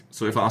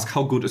So if I ask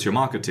how good is your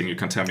marketing, you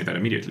can tell me that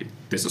immediately.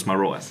 This is my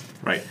ROAS,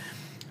 right?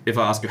 If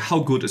I ask you how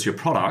good is your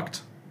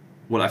product,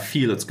 well, I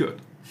feel it's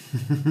good.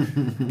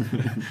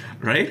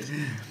 Right?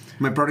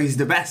 My product is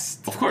the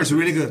best. Of course. It's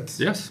really good.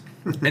 Yes.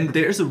 And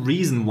there's a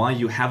reason why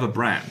you have a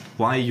brand,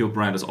 why your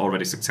brand is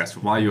already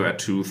successful, why you're at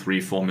 2,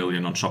 3, 4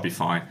 million on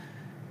Shopify.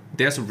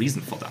 There's a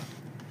reason for that,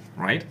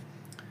 right?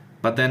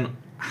 But then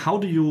how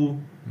do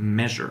you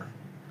measure?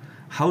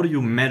 How do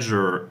you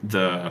measure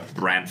the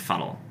brand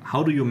funnel?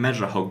 How do you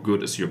measure how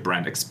good is your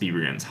brand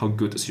experience? How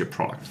good is your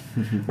product?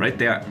 Right?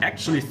 There are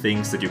actually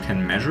things that you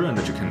can measure and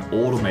that you can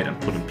automate and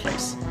put in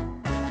place.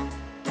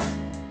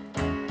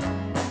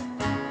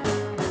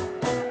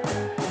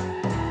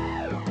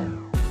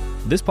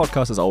 This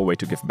podcast is our way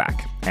to give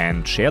back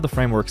and share the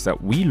frameworks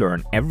that we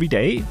learn every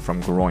day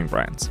from growing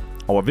brands.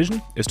 Our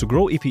vision is to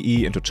grow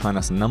EPE into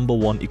China's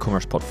 #1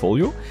 e-commerce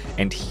portfolio,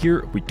 and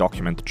here we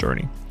document the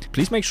journey.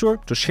 Please make sure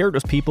to share it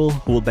with people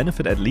who will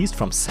benefit at least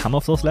from some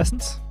of those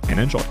lessons, and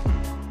enjoy.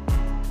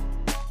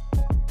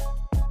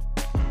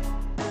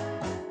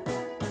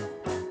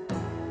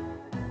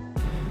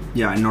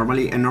 Yeah, and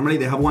normally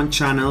they have one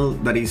channel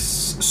that is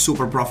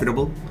super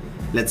profitable.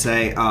 Let's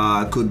say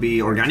could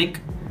be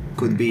organic,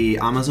 could be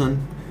Amazon,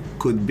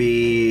 could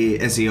be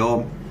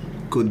SEO,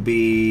 could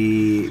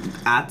be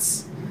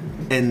ads,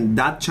 and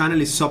that channel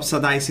is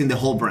subsidizing the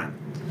whole brand.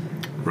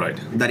 Right.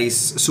 That is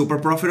super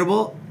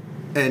profitable,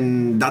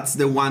 and that's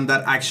the one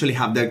that actually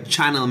have the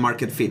channel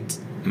market fit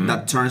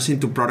that turns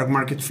into product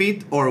market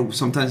fit, or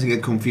sometimes you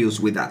get confused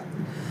with that.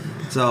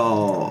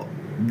 So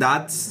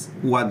that's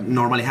what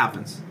normally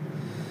happens.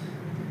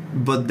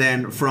 But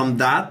then from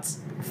that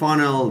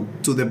funnel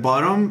to the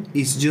bottom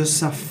is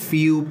just a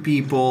few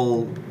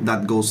people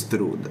that goes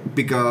through,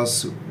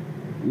 because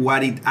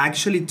what it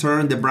actually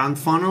turned the brand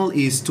funnel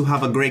is to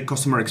have a great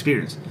customer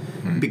experience,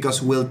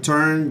 because we'll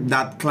turn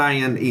that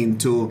client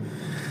into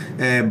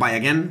buy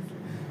again,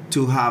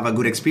 to have a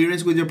good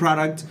experience with your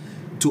product,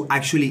 to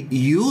actually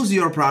use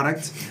your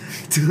product,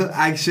 to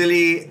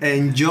actually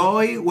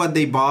enjoy what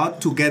they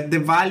bought, to get the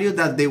value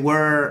that they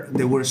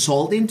were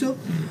sold into.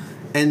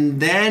 And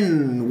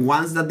then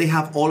once that they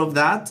have all of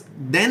that,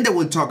 then they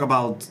will talk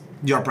about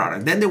your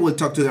product. Then they will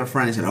talk to their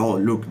friends and say, oh,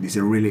 look, this is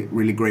a really,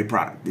 really great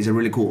product. This is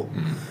really cool.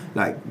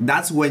 Like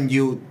that's when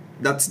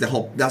that's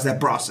the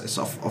process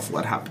of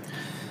what happened.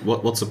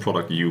 What's the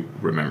product you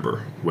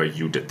remember where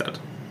you did that?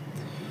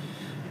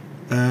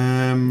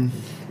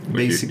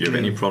 Basically, you have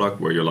any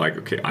product where you're like,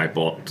 okay, I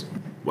bought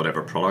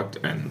whatever product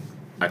and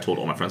I told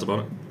all my friends about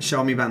it?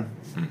 Xiaomi band.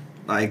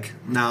 Like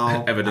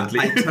now, evidently,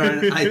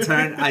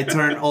 I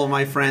turn all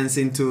my friends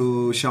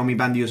into Xiaomi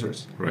band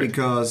users, right.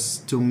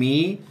 Because to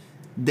me,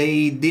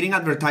 they didn't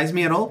advertise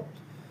me at all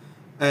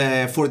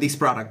for this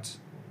product.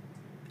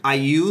 I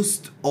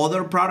used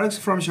other products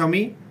from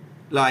Xiaomi,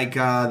 like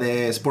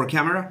the Sport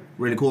camera,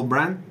 really cool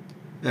brand,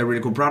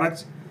 really cool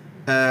product.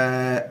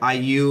 I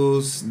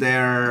use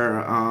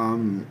their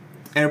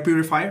air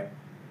purifier,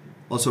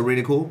 also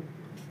really cool.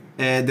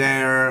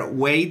 Their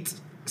weight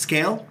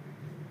scale,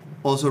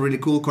 also really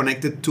cool,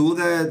 connected to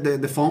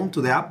the phone,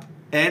 to the app,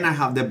 and I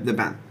have the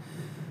band.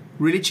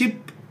 Really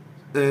cheap,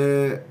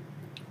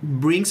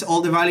 brings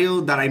all the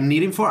value that I'm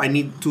needing for. I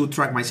need to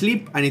track my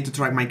sleep, I need to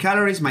track my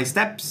calories, my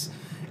steps,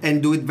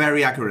 and do it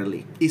very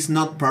accurately. It's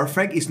not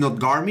perfect, it's not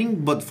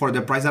Garmin, but for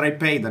the price that I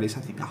pay, that is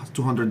I think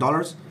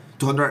 $200,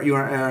 200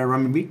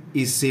 RMB,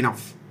 is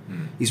enough.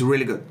 It's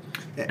really good.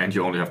 And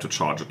you only have to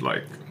charge it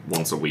like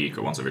once a week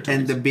or once every 2 weeks.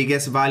 And the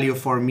biggest value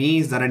for me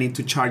is that I need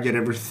to charge it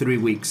every 3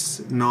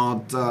 weeks,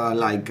 not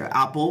like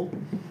Apple,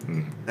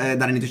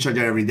 that I need to charge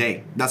it every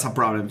day. That's a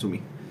problem to me.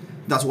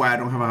 That's why I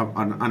don't have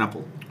an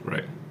Apple.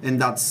 Right.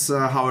 And that's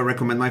how I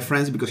recommend my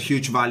friends, because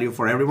huge value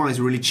for everyone is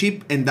really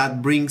cheap, and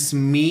that brings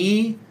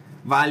me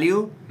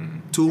value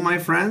to my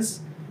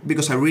friends,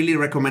 because I really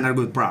recommend a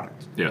good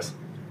product. Yes.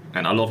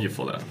 And I love you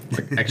for that.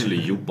 Like, actually,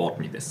 you bought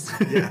me this.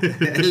 Yeah,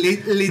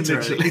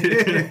 literally.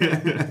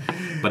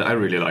 But I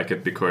really like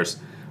it because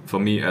for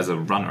me as a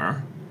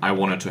runner, I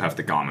wanted to have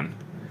the Garmin,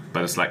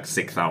 but it's like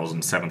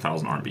 6,000,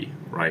 7,000 RMB,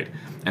 right?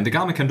 And the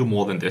Garmin can do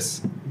more than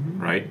this,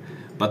 right?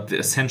 But the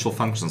essential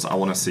functions, I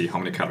want to see how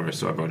many calories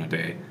do I burn a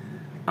day,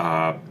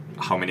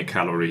 how many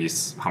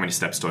calories, how many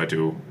steps do I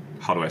do,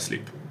 how do I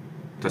sleep?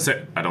 That's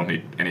it. I don't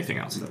need anything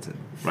else. That's it.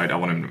 Right? I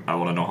want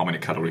to know how many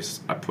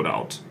calories I put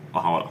out,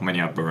 or how many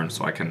I burn,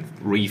 so I can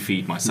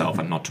refeed myself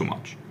and not too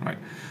much. Right?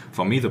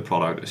 For me, the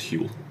product is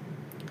Huel.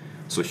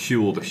 So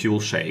Huel, the Huel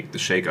shake, the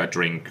shake I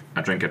drink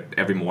it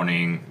every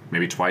morning,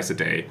 maybe twice a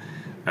day.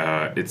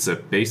 It's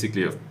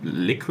basically a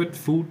liquid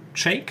food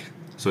shake.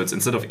 So it's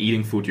instead of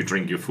eating food, you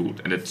drink your food,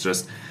 and it's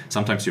just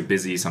sometimes you're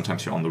busy,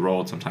 sometimes you're on the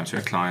road, sometimes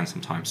you're a client,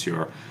 sometimes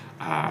you're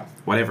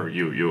whatever.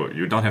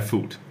 You don't have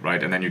food,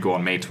 right? And then you go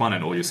on Meituan,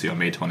 and all you see on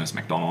Meituan is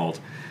McDonald's,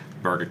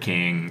 Burger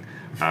King,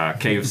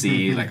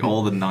 KFC, like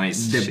all the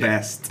nice the shit,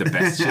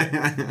 best shit.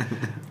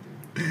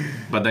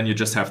 But then you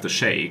just have the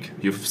shake.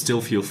 You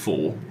still feel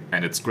full,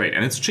 and it's great,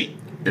 and it's cheap.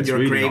 It's your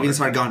really cravings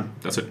are gone.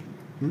 That's it.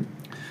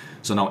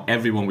 So now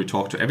every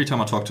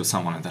time I talk to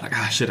someone, and they're like,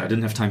 shit, I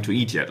didn't have time to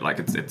eat yet. Like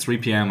it's 3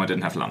 p.m. I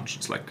didn't have lunch.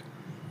 It's like,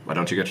 why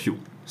don't you get Huel?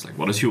 It's like,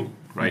 what is Huel,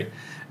 right?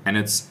 And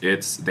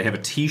they have a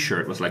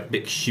T-shirt with like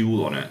big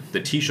Huel on it.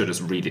 The T-shirt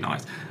is really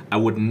nice. I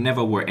would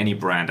never wear any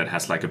brand that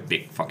has like a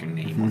big fucking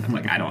name on it.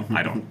 Like I don't,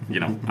 I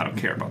don't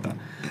care about that.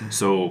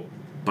 So,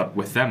 but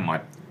with them I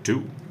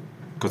do,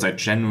 because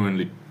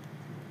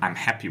I'm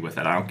happy with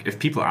it. If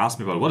people ask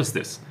me about what is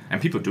this,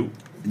 and people do,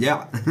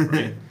 yeah,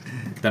 right?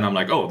 Then I'm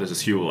like, oh, this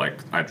is Huel.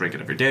 Like I drink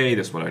it every day.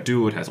 This is what I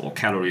do. It has all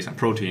calories and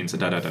proteins and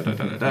da da da da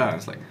da da da. And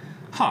it's like,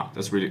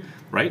 that's really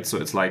right. So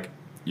it's like,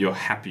 you're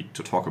happy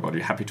to talk about it.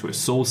 You're happy to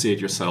associate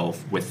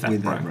yourself with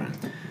that brand.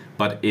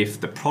 But if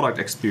the product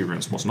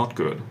experience was not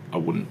good, I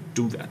wouldn't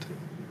do that.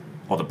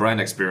 Or the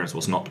brand experience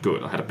was not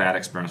good. I had a bad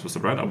experience with the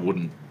brand. I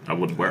wouldn't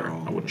wear it.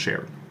 I wouldn't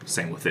share it.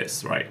 Same with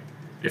this, right?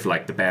 If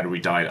like the battery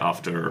died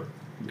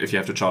if you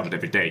have to charge it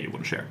every day, you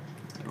wouldn't share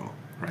at all,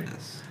 right?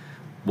 Yes.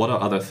 What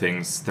are other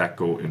things that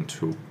go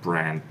into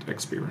brand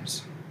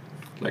experience?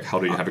 Like, how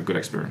do you have a good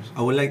experience?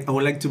 I would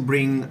like to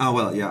bring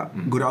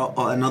good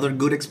another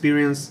good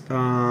experience.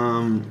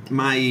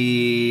 My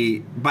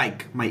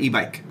e-bike,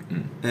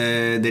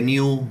 the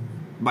new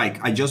bike.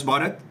 I just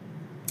bought it.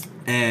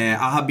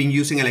 I have been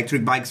using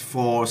electric bikes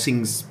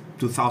since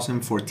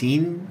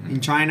 2014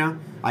 in China.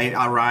 I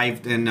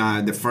arrived and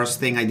the first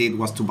thing I did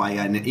was to buy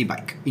an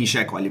e-bike in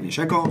Shekou. I live in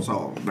Shekou,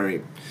 so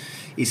very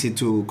easy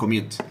to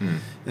commute.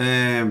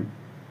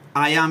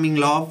 I am in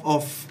love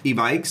of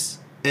e-bikes.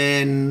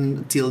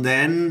 And till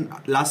then,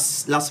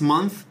 last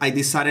month, I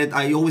decided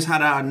I always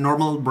had a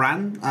normal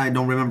brand. I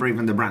don't remember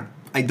even the brand.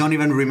 I don't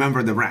even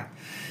remember the brand.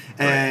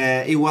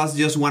 Right. It was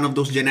just one of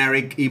those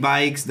generic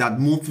e-bikes that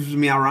moves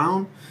me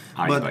around.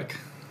 E-bike.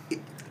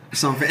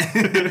 Something.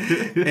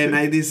 And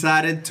I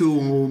decided to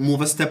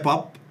move a step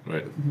up.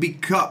 Right.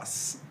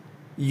 Because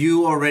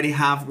you already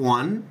have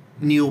one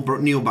new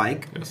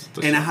bike. Yes,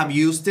 and I have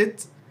used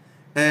it.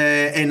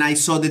 And I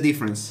saw the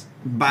difference.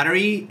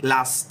 Battery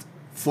lasts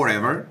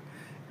forever.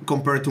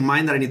 Compared to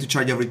mine that I need to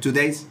charge every 2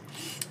 days.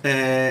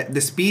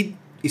 The speed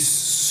is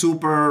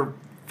super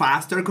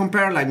faster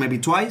compared, like maybe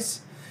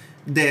twice.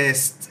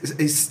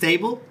 Is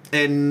stable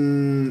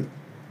and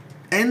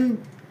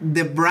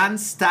the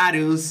brand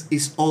status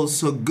is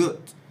also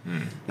good.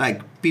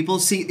 Like people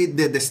see it,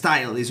 the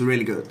style is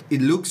really good.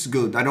 It looks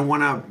good. I don't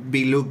want to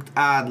be looked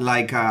at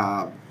like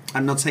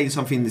I'm not saying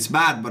something is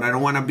bad, but I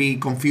don't want to be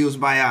confused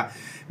by a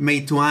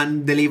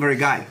Meituan delivery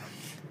guy.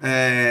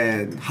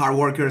 Hard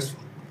workers.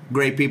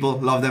 Great people,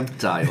 love them.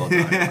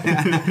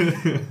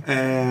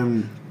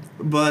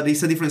 But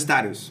it's a different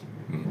status.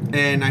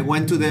 And I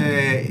went to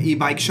the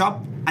e-bike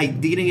shop. I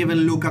didn't even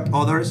look at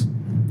others.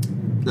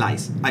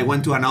 Lies. I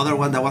went to another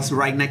one that was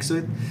right next to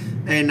it.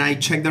 And I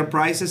checked their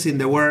prices and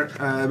they were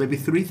maybe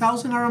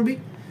 3,000 RMB.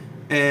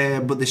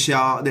 But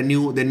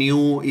the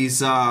new is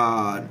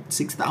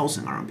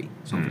 6,000 RMB,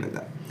 something like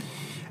that.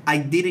 I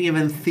didn't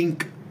even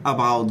think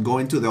about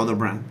going to the other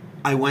brand.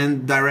 I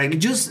went directly,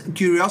 just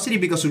curiosity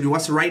because it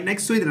was right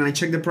next to it, and I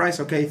checked the price.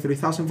 Okay,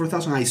 3,000,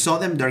 4,000. I saw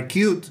them; they're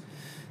cute,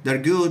 they're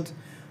good,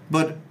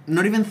 but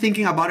not even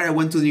thinking about it. I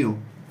went to new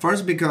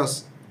first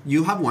because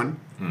you have one.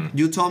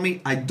 You told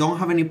me I don't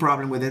have any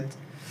problem with it.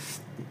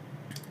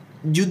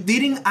 You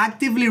didn't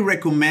actively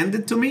recommend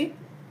it to me,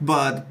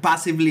 but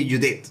passively you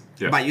did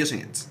by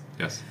using it.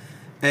 Yes.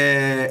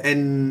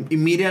 And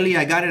immediately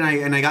I got it,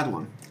 and I got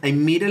one.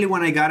 Immediately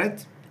when I got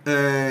it,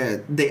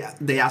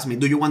 they asked me,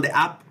 "Do you want the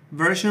app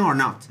version or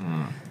not?"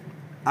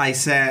 I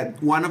said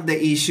one of the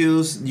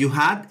issues you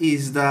had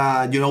is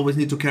that you always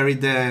need to carry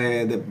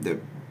the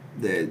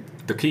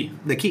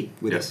key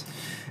with yes. it.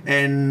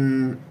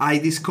 And I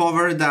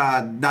discovered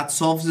that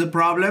solves the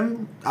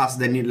problem. As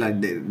the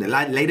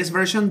latest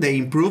version, they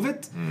improve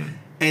it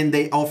and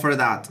they offer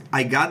that.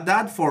 I got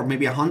that for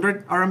maybe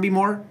 100 RMB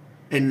more,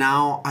 and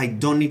now I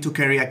don't need to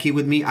carry a key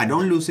with me. I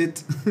don't lose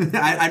it.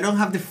 I don't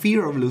have the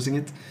fear of losing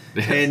it.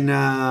 Yes. And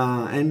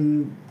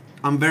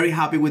I'm very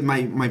happy with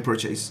my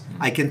purchase.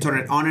 I can turn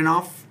it on and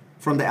off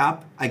from the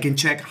app. I can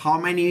check how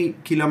many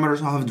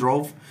kilometers I have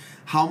drove,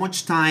 how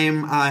much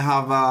time I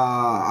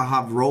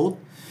have rode,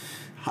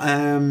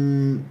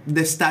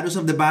 the status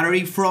of the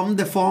battery from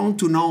the phone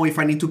to know if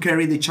I need to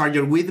carry the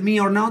charger with me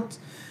or not.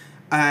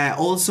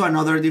 Also,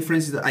 another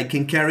difference is that I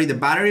can carry the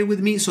battery with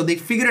me. So they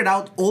figured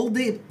out all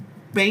the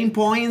pain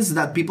points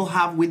that people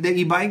have with the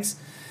e-bikes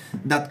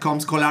that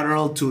comes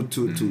collateral to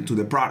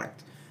the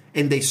product,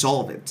 and they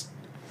solve it.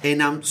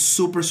 And I'm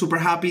super, super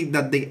happy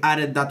that they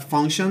added that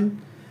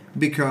function,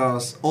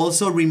 because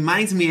also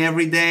reminds me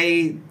every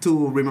day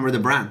to remember the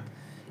brand.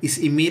 It's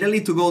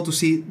immediately to go to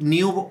see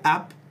new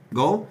app,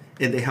 go,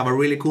 and they have a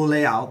really cool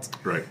layout.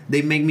 Right.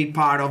 They make me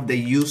part of the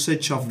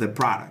usage of the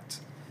product.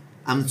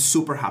 I'm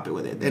super happy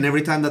with it. And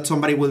every time that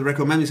somebody will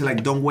recommend me, it's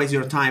like, don't waste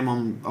your time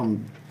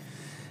on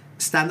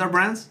standard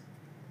brands,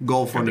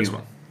 go for this new.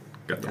 one.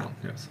 Get that one,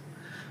 yes.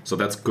 So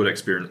that's good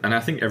experience. And I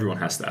think everyone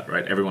has that,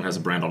 right? Everyone has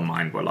a brand on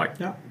mind where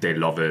they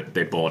love it,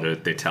 they bought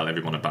it, they tell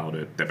everyone about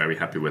it, they're very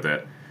happy with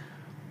it.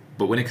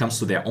 But when it comes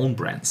to their own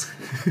brands,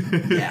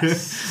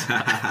 Yes.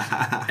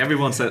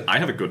 everyone said, I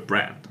have a good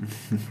brand,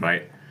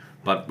 right?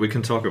 But we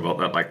can talk about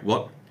that. Like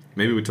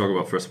maybe we talk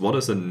about first, what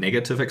is a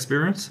negative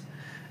experience?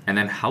 And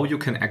then how you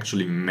can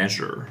actually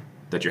measure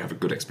that you have a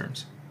good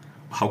experience.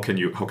 How can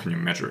you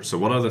measure? So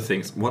what are the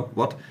things,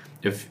 what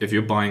if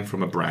you're buying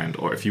from a brand,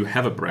 or if you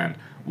have a brand,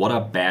 what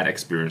are bad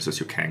experiences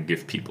you can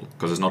give people?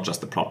 Because it's not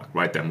just the product,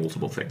 right? There are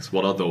multiple things.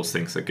 What are those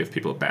things that give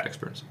people a bad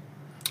experience?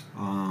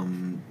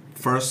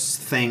 First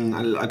thing,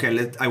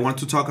 okay, I want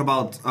to talk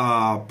about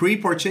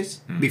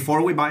pre-purchase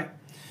before we buy.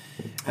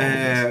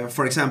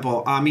 For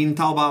example, I'm in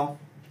Taobao,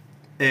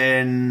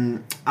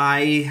 and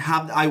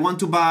I want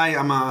to buy.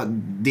 I'm a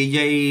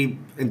DJ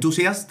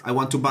enthusiast. I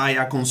want to buy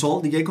a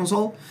DJ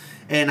console,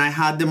 and I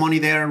had the money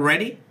there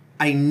ready.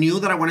 I knew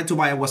that I wanted to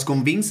buy. I was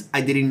convinced.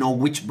 I didn't know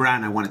which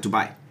brand I wanted to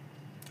buy.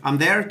 I'm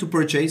there to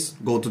purchase.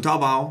 Go to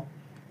Taobao.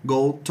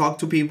 Go talk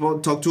to people.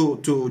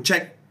 To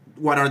check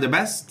what are the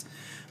best.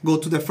 Go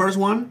to the first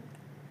one.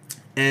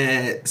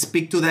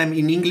 Speak to them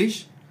in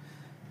English,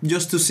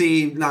 just to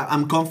see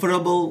I'm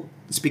comfortable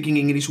speaking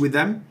English with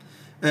them.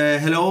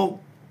 Hello,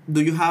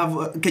 do you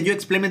have? Can you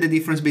explain me the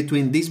difference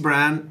between this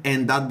brand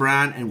and that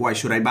brand, and why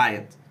should I buy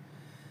it?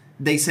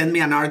 They send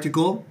me an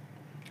article,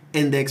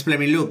 and they explain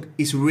me, look,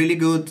 it's really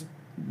good.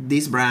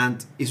 This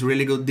brand is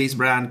really good. This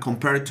brand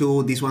compared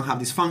to this one have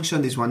this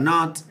function, this one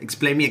not.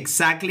 Explain me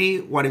exactly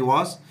what it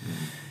was.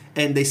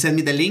 And they send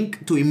me the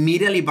link to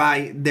immediately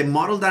buy the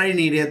model that I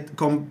needed,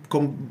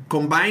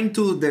 combined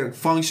to the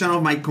function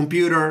of my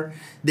computer.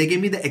 They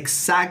gave me the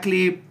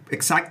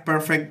exact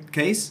perfect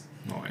case.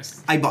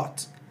 Nice. I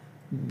bought.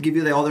 Give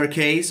you the other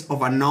case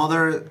of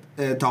another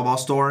Taobao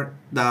store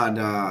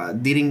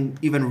that didn't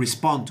even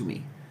respond to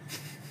me.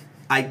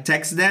 I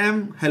text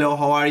them, hello,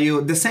 how are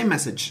you? The same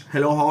message.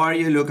 Hello, how are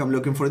you? Look, I'm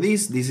looking for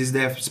this. This is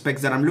the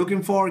specs that I'm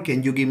looking for.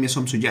 Can you give me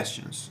some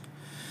suggestions?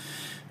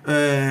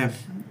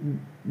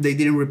 They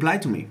didn't reply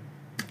to me.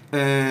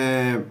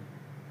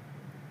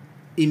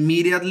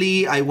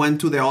 Immediately, I went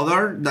to the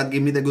other that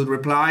gave me the good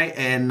reply,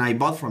 and I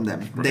bought from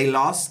them. Right. They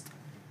lost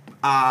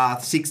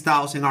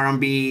 6,000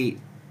 RMB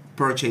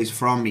purchase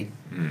from me,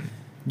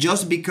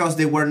 just because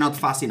they were not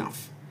fast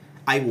enough.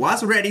 I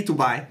was ready to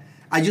buy.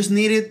 I just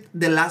needed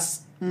the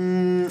last.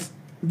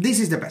 This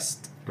is the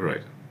best.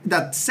 Right.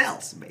 That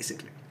sells,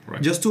 basically.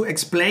 Right. Just to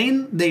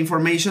explain the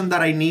information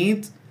that I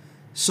need,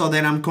 so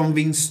that I'm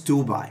convinced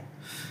to buy.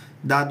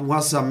 That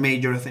was a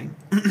major thing.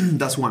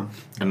 That's one.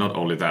 And not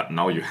only that,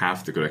 now you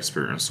have the good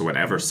experience. So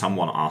whenever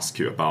someone asks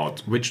you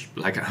about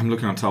I'm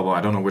looking on Taobao,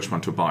 I don't know which one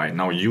to buy.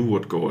 Now you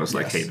would go as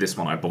like, hey, this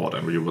one I bought,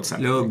 and you would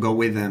send. Look, go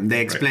with them. They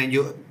explain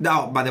you.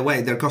 Now, by the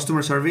way, their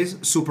customer service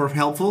super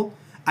helpful.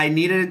 I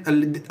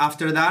needed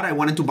after that. I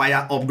wanted to buy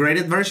an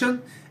upgraded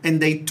version,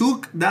 and they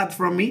took that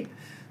from me.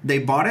 They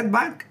bought it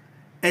back,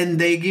 and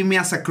they give me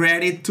as a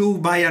credit to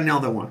buy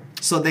another one.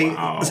 So they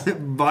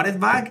bought it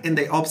back, and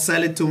they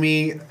upsell it to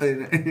me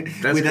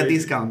with a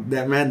discount.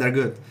 They're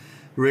good.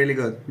 Really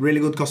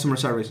good customer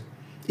service.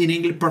 In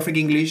English, perfect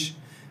English.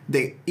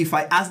 If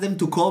I ask them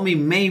to call me,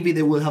 maybe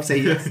they will have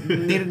said yes.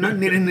 Didn't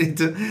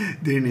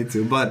need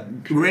to. But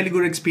really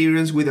good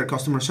experience with their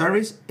customer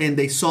service, and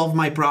they solve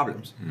my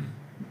problems.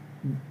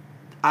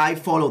 I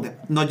follow them.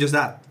 Not just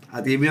that.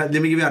 Let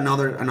me give you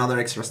another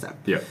extra step.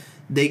 Yeah.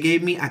 They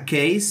gave me a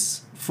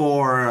case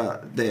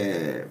for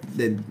the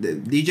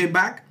DJ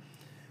bag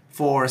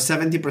for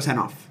 70%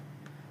 off.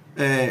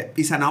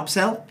 It's an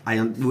upsell.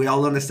 We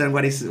all understand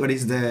what is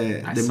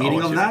the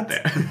meaning of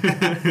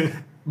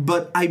that.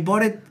 But I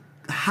bought it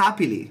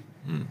happily.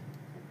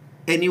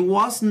 And it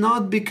was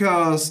not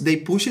because they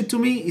push it to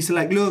me. It's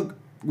like, look,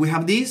 we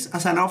have this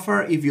as an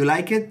offer. If you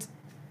like it,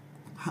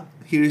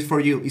 here is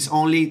for you. It's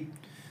only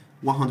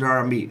 100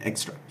 RMB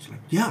extra. It's like,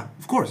 yeah,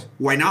 of course.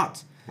 Why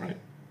not? Right.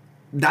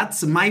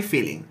 That's my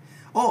feeling.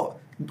 Oh,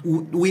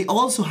 we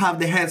also have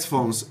the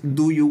headphones.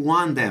 Do you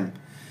want them?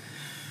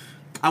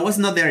 I was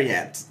not there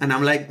yet. And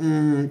I'm like,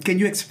 can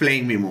you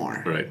explain me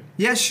more? Right.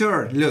 Yeah,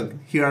 sure. Look,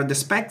 here are the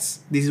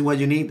specs. This is what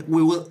you need.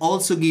 We will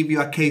also give you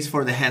a case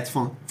for the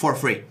headphone for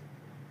free.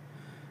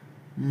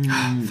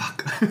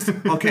 Fuck.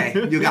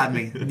 Okay, you got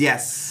me.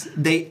 Yes.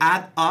 They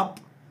add up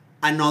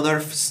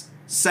another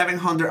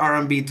 700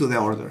 RMB to the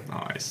order.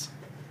 Nice.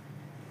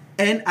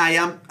 And I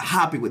am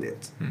happy with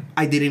it.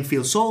 I didn't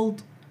feel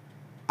sold.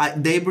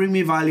 They bring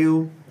me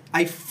value.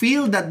 I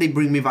feel that they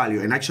bring me value,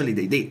 and actually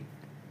they did.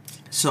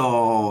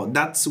 So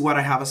that's what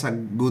I have as a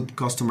good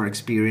customer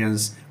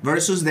experience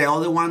versus the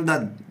other one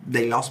that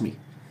they lost me.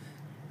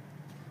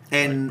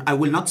 And right. I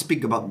will not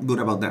speak good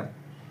about them.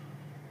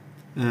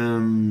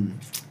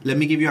 Let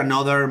me give you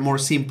another more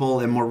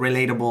simple and more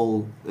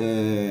relatable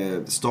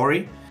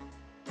story.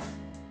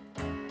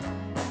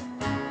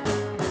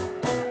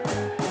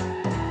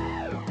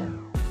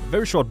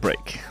 Very short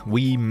break.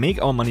 We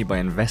make our money by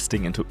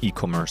investing into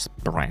e-commerce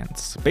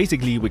brands.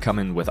 Basically, we come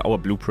in with our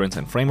blueprints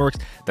and frameworks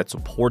that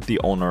support the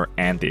owner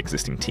and the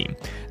existing team.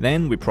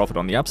 Then we profit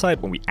on the upside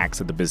when we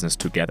exit the business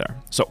together.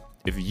 So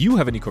If you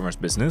have an e-commerce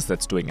business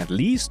that's doing at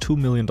least $2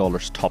 million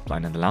top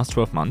line in the last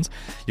 12 months,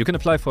 you can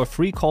apply for a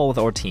free call with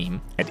our team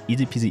at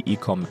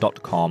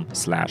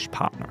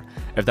easypeasyecom.com/partner.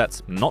 If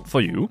that's not for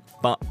you,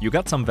 but you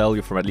got some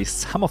value from at least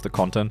some of the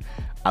content,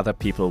 other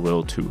people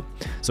will too.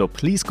 So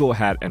please go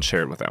ahead and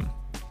share it with them.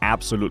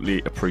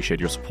 Absolutely appreciate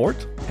your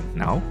support. And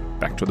now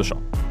back to the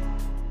show.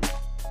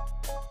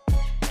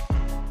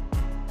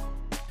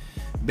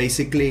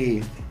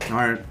 Basically,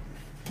 are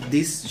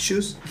these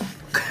shoes?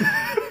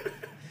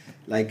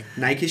 Like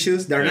Nike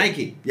shoes, they're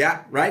Nike,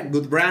 yeah, right?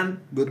 Good brand,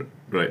 good.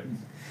 Right.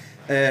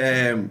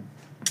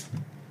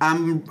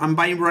 I'm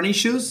buying running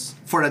shoes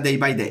for a day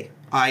by day.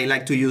 I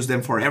like to use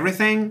them for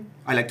everything.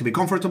 I like to be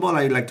comfortable.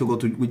 I like to go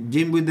to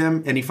gym with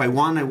them, and if I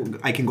want,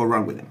 I can go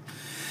run with them.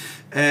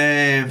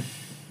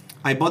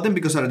 I bought them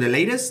because they're the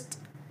latest.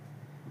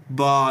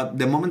 But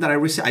the moment that I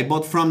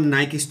bought from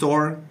Nike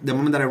store. The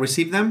moment that I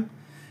received them,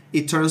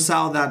 it turns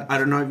out that I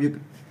don't know if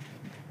you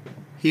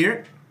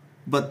hear,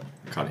 but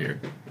can't hear.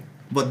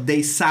 But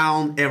they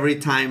sound every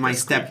time I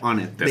step on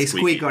it. They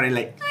squeak on it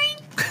like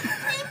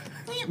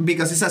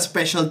because it's a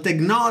special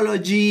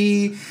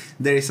technology.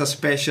 There is a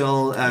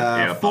special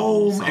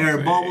foam, air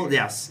bubble.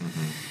 Yes,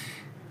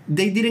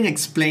 they didn't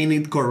explain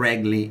it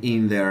correctly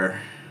in their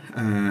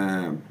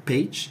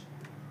page.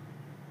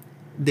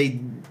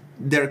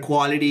 Their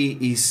quality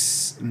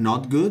is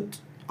not good.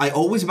 I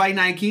always buy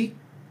Nike.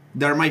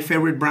 They're my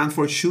favorite brand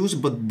for shoes,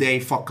 but they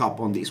fuck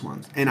up on these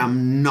ones, and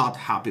I'm not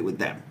happy with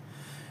them.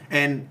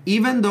 And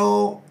even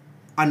though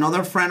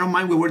another friend of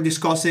mine, we were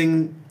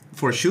discussing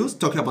for shoes,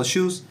 talking about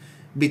shoes,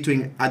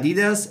 between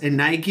Adidas and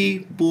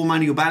Nike, Puma,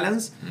 New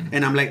Balance,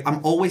 and I'm like,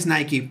 I'm always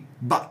Nike,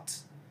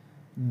 but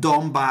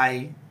don't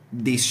buy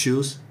these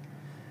shoes.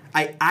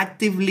 I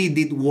actively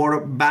did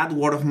bad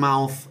word of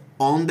mouth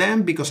on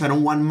them because I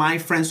don't want my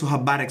friends to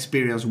have bad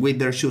experience with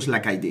their shoes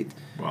like I did.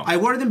 Wow. I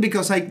wore them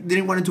because I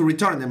didn't want to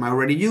return them. I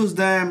already used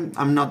them.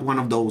 I'm not one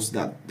of those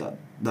that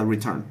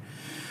return.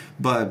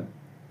 But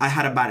I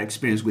had a bad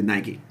experience with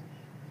Nike.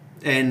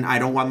 And I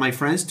don't want my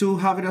friends to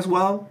have it as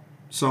well.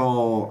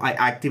 So I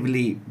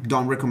actively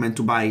don't recommend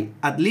to buy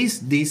at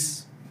least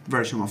this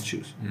version of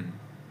shoes.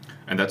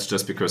 And that's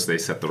just because they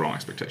set the wrong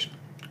expectation.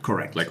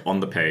 Correct. Like on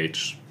the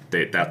page,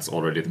 that's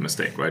already the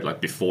mistake, right? Like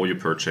before you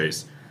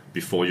purchase,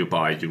 before you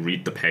buy, you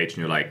read the page and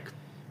you're like,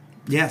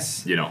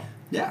 yes. You know.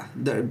 Yeah,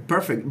 they're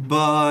perfect.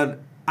 But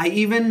I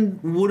even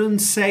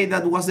wouldn't say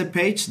that was the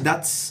page.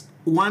 That's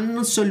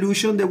one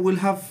solution that will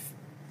have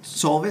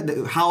solve it,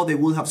 how they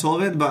would have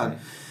solved it, but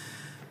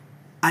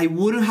I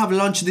wouldn't have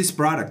launched this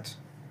product.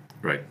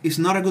 Right. It's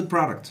not a good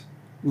product.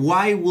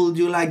 Why would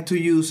you like to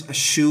use a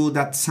shoe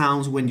that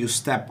sounds when you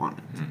step on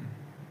it?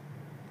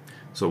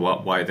 So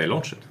why they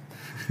launch it?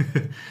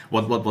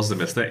 What was the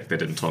mistake? They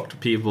didn't talk to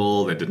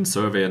people. They didn't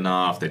survey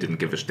enough. They didn't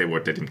they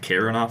didn't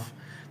care enough.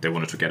 They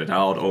wanted to get it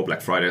out. Oh, Black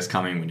Friday is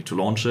coming. We need to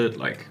launch it.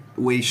 Like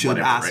we should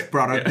ask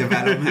product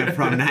development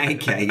from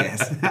Nike, I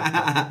guess.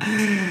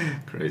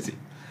 Crazy.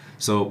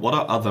 So what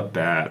are other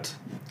bad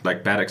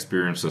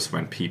experiences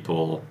when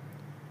people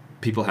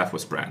have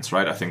with brands,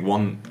 right? I think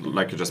one,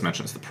 like you just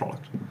mentioned, is the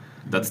product.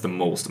 That's the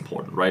most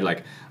important, right?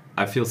 Like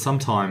I feel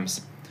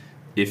sometimes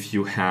if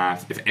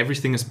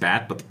everything is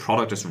bad but the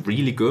product is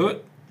really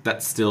good,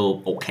 that's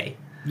still okay.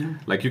 Yeah.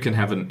 Like if you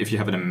have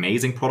an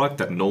amazing product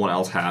that no one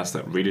else has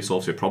that really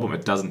solves your problem,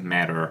 it doesn't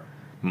matter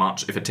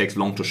much if it takes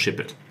long to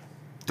ship it.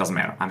 Doesn't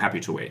matter. I'm happy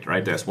to wait,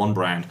 right? There's one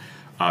brand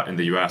in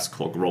the US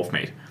called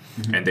GrowthMate.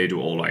 And they do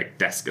all like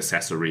desk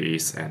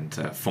accessories and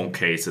phone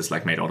cases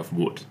like made out of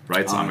wood,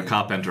 right? So I'm a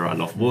carpenter, I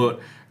love wood.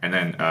 And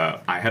then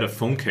I had a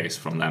phone case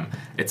from them.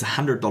 It's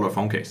 $100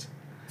 phone case.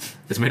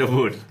 It's made of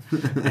wood.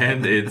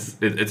 And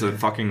it's a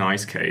fucking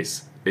nice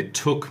case. It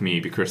took me,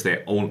 because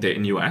they're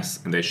in US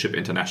and they ship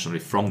internationally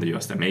from the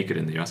US, they make it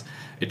in the US.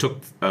 It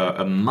took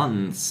a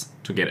month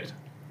to get it.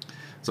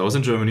 So I was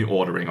in Germany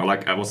ordering, or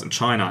like I was in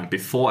China, and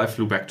before I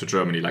flew back to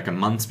Germany, like a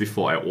month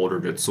before I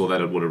ordered it so that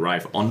it would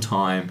arrive on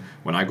time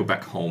when I go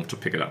back home to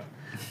pick it up.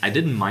 I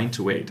didn't mind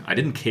to wait. I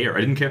didn't care.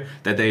 I didn't care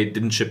that they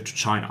didn't ship to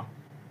China.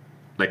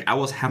 Like I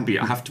was happy.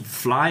 I have to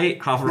fly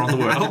half around the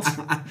world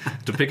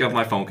to pick up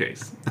my phone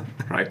case,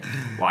 right?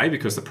 Why?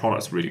 Because the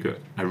product is really good.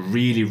 I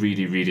really,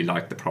 really, really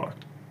like the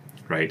product,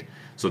 right?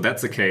 So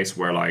that's the case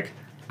where like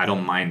I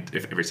don't mind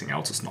if everything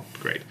else is not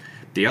great.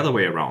 The other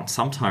way around,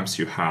 sometimes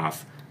you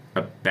have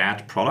a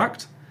bad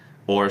product,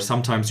 or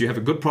sometimes you have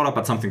a good product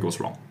but something goes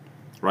wrong,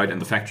 right? In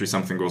the factory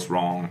something goes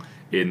wrong,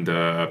 in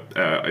the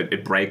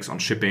it breaks on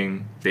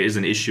shipping, there is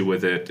an issue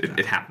with it.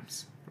 It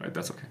happens, right?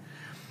 That's okay.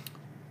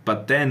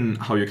 But then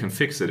how you can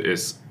fix it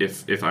is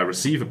if I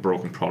receive a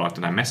broken product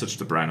and I message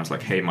the brand, I was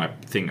like, hey, my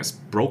thing is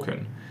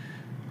broken,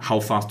 how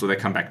fast do they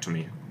come back to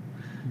me?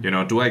 You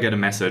know, do I get a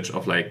message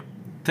of like,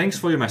 thanks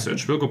for your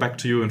message, we'll go back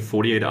to you in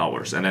 48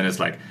 hours. And then it's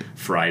like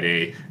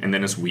Friday, and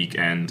then it's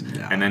weekend,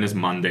 and then it's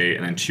Monday,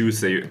 and then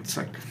Tuesday. It's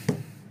like,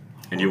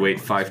 and you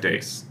wait 5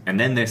 days, and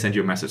then they send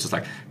you a message. It's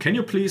like, can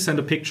you please send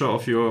a picture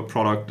of your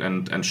product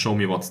and show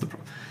me what's the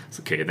problem? It's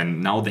okay,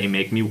 then now they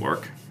make me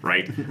work,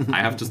 right?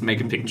 I have to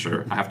make a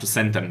picture. I have to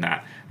send them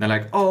that. They're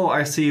like, oh,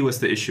 I see what's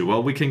the issue.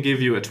 Well, we can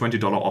give you a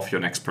 $20 off your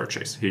next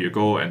purchase. Here you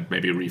go, and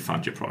maybe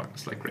refund your product.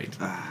 It's like, great.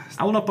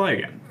 I will not buy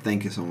again.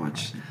 Thank you so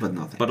much, but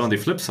no thanks. But on the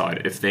flip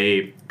side, if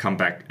they come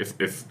back,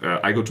 if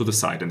I go to the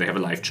site and they have a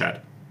live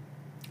chat,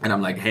 and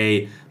I'm like,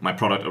 hey, my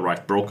product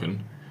arrived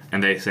broken,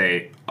 and they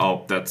say,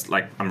 oh, that's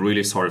like, I'm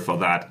really sorry for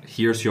that.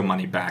 Here's your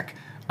money back.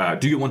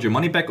 Do you want your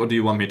money back, or do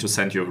you want me to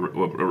send you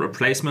a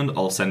replacement?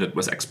 I'll send it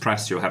with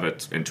Express. You'll have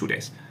it in 2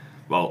 days.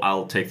 Well,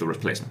 I'll take the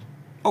replacement.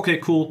 Okay,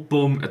 cool.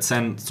 Boom. It's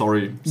sent.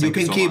 Sorry. You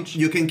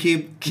can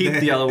keep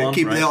the other one.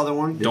 Keep right? the other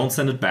one. Don't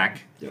send it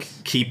back.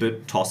 Yes. Keep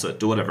it. Toss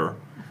it. Do whatever.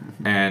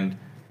 And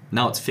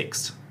now it's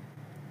fixed.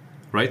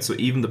 Right. So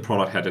even the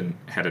product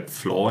had a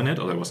flaw in it,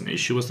 or there was an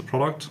issue with the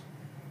product,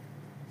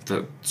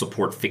 the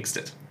support fixed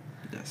it.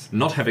 Yes.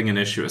 Not having an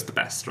issue is the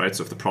best, right?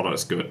 So if the product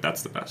is good,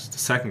 that's the best. The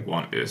second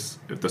one is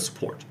the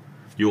support.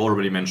 You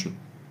already mentioned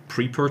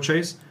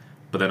pre-purchase,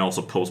 but then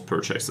also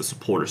post-purchase. The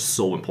support is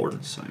so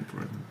important. So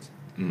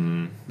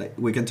important. Like,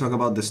 we can talk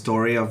about the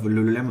story of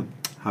Lululemon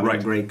having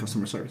a great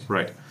customer service.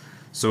 Right.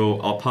 So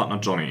our partner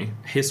Johnny,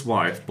 his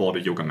wife bought a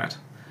yoga mat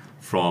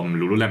from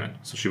Lululemon.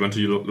 So she went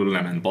to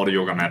Lululemon, bought a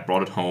yoga mat,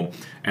 brought it home,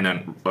 and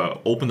then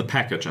opened the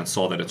package and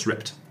saw that it's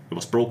ripped. It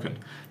was broken.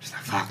 She's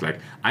like, fuck, like,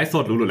 I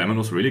thought Lululemon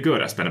was really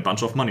good. I spent a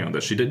bunch of money on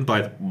this. She didn't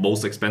buy the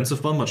most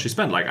expensive one, but she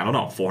spent, like, I don't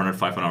know, 400,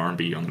 500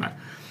 RMB on the mat.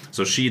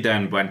 So she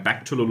then went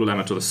back to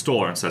Lululemon, to the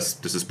store, and says,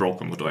 this is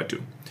broken, what do I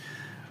do?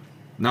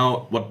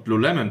 Now, what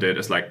Lululemon did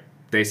is, like,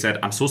 they said,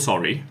 I'm so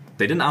sorry.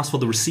 They didn't ask for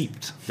the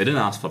receipt. They didn't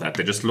ask for that.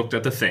 They just looked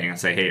at the thing and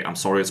say, hey, I'm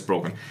sorry it's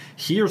broken.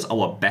 Here's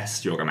our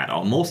best yoga mat,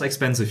 our most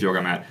expensive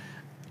yoga mat.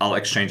 I'll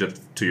exchange it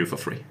to you for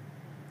free.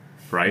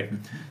 Right?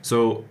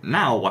 So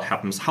now what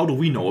happens? How do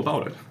we know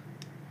about it?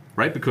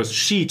 Right? Because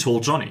she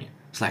told Johnny.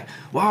 It's like,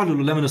 wow,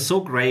 Lululemon is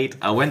so great.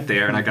 I went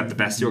there and I got the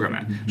best yoga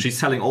mat. She's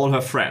telling all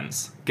her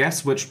friends.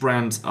 Guess which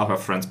brands are her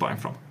friends buying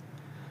from?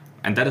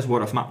 And that is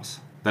word of mouth.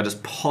 That is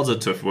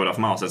positive word of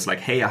mouth. It's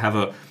like, hey,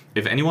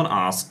 if anyone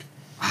asks,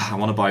 I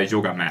want to buy a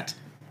yoga mat,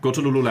 go to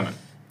Lululemon.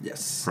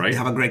 Yes. Right? They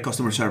have a great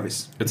customer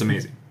service. It's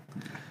amazing.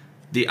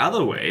 The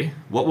other way,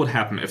 what would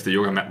happen if the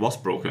yoga mat was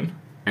broken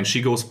and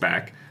she goes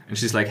back and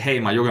she's like, hey,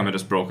 my yoga mat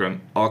is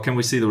broken. Or can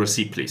we see the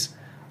receipt, please?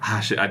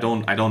 Shit, I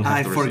don't have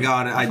the receipt.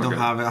 Forgot it. I don't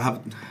have it.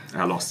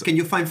 I lost it. Can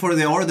you find for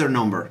the order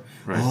number?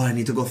 Right. Oh, I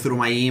need to go through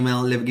my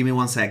email. Give me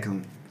 1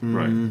 second.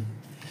 Right. And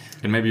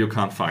maybe you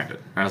can't find it.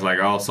 And I was like,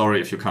 oh,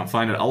 sorry if you can't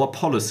find it. Our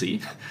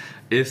policy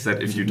is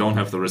that if you don't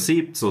have the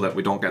receipt, so that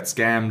we don't get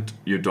scammed,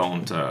 you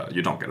don't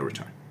get a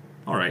return.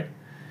 All right.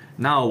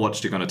 Now what's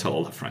she gonna tell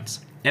all her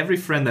friends? Every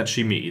friend that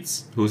she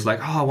meets who's like,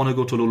 oh, I want to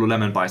go to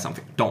Lululemon and buy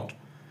something. Don't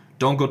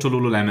go to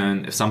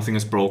Lululemon. If something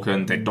is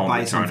broken, they don't buy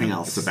return something it.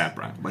 else. It's a bad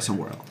brand. Buy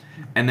somewhere else.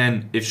 And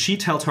then if she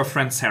tells her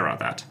friend Sarah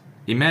that,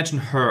 imagine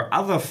her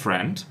other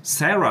friend,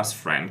 Sarah's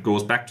friend,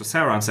 goes back to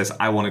Sarah and says,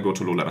 I want to go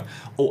to Lululemon.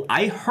 Oh,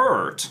 I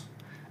heard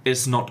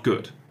it's not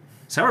good.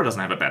 Sarah doesn't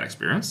have a bad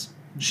experience.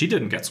 She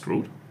didn't get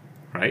screwed,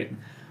 right?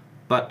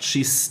 But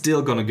she's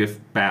still going to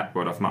give bad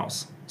word of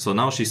mouth. So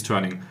now she's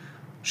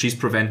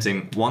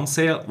preventing one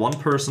sale, one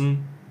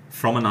person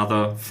from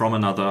another.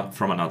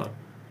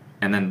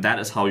 And then that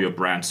is how your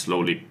brand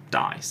slowly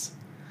dies.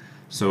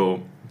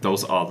 So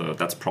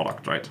that's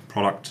product, right?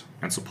 Product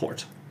and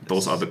support. Yes.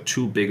 Those are the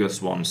two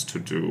biggest ones to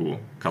do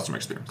customer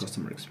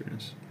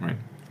experience. Right?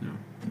 Yeah.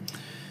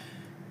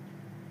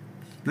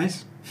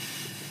 Nice.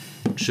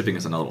 Shipping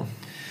is another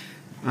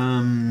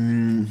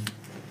one.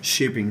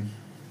 Shipping.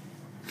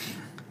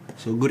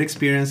 So good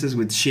experiences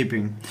with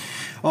shipping.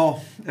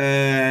 One.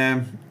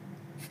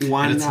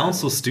 And it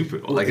sounds so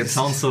stupid. Like it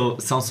sounds so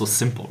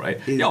simple, right?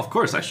 Yeah, of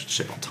course I should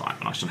ship on time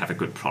and I should have a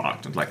good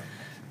product, and like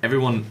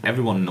everyone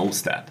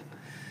knows that.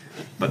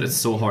 But it's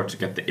so hard to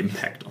get the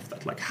impact of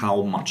that, like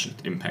how much it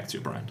impacts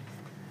your brand.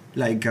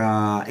 Like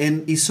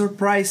and it's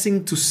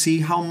surprising to see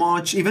how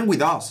much, even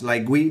with us,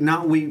 like we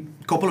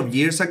couple of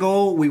years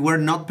ago we were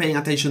not paying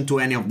attention to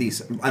any of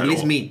this, at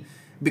least me,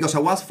 because I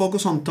was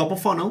focused on top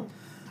of funnel.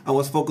 I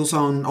was focused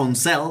on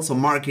sales, on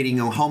marketing,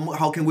 on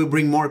how can we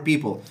bring more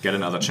people. Get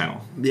another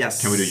channel.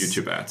 Yes. Can we do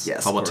YouTube ads?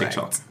 Yes. How about correct.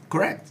 TikTok?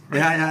 Correct. Right.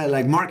 Yeah,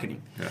 like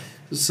marketing. Yeah.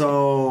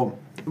 So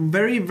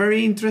very,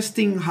 very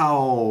interesting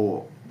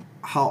how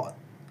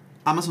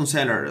Amazon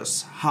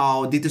sellers,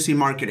 how D2C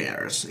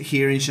marketers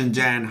here in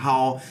Shenzhen,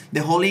 how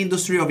the whole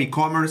industry of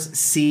e-commerce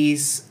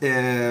sees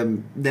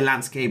the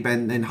landscape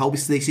and how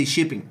they see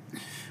shipping.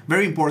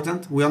 Very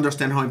important. We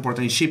understand how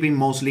important is shipping,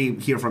 mostly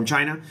here from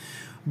China.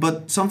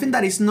 But something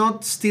that is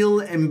not still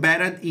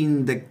embedded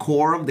in the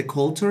core of the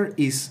culture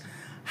is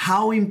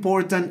how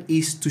important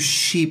is to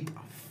ship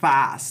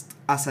fast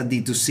as a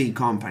D2C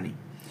company.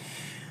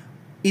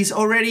 It's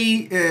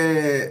already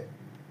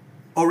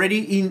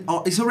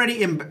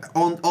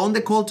on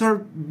the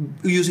culture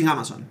using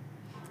Amazon,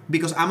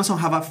 because Amazon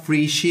have a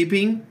free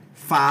shipping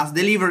fast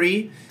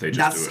delivery.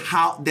 That's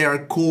how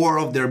their core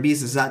of their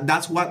business.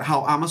 That's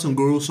how Amazon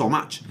grew so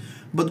much.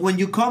 But when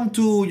you come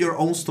to your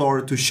own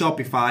store, to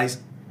Shopify,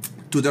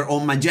 to their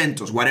own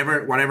Magentos,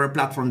 whatever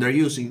platform they're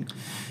using,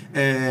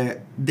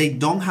 they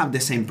don't have the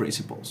same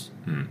principles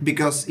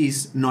because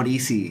it's not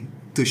easy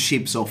to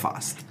ship so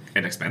fast.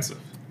 And expensive.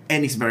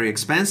 And it's very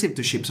expensive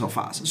to ship so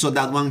fast. So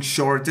that one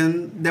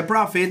shortened the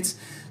profits.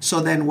 So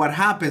then what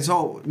happens?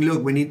 Oh,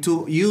 look, we need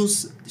to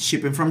use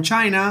shipping from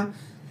China,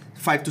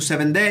 5 to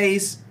 7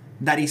 days.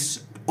 That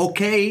is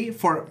okay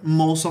for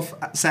most of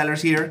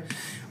sellers here.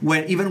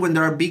 Even when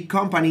there are big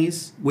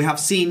companies, we have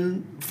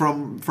seen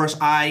from first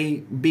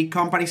eye, big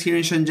companies here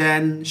in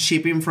Shenzhen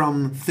shipping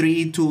from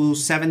 3 to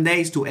 7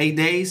 days to 8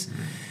 days.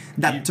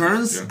 That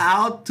turns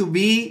out to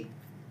be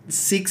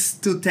 6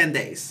 to 10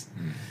 days.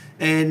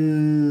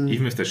 And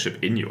even if they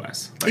ship in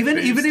US, like even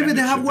if they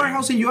have shipping.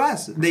 warehouse in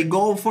US, they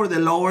go for the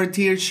lower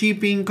tier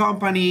shipping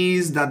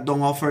companies that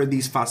don't offer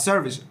this fast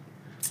service,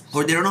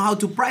 or they don't know how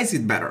to price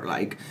it better,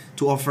 like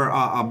to offer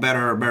a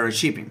better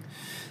shipping.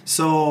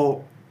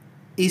 So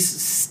it's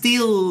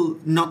still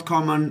not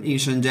common in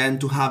Shenzhen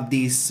to have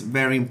this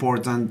very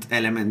important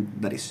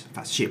element that is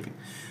fast shipping.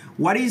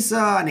 What is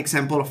an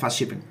example of fast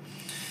shipping?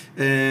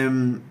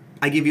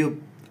 I give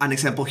you an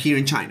example here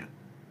in China.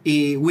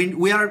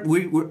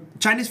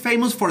 China is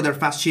famous for their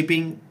fast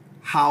shipping,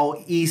 how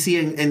easy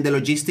and the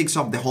logistics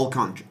of the whole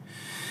country.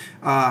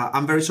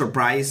 I'm very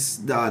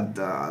surprised that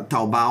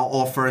Taobao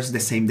offers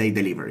the same day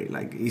delivery.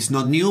 Like, it's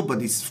not new,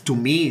 but to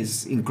me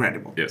it's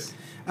incredible. Yes.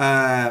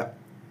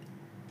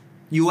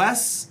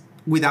 US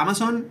with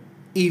Amazon,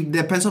 it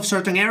depends on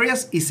certain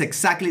areas, it's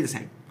exactly the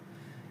same.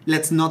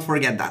 Let's not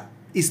forget that.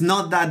 It's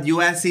not that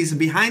US is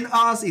behind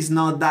us. It's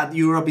not that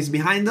Europe is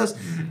behind us.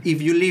 Mm-hmm.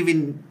 If you live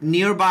in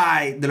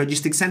nearby the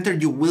logistics center,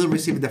 you will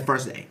receive the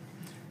first day.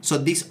 So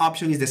this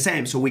option is the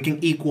same. So we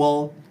can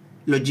equal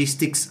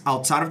logistics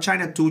outside of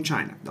China to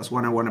China. That's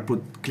what I want to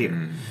put clear.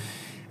 Mm-hmm.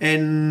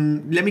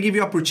 And let me give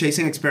you a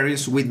purchasing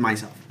experience with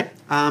myself.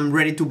 I'm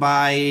ready to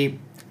buy,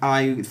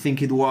 I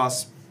think it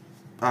was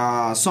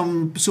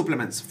some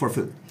supplements for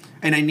food.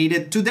 And I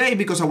needed today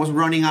because I was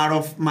running out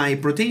of my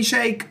protein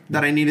shake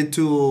that I needed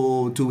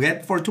to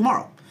get for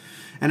tomorrow.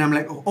 And I'm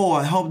like, oh,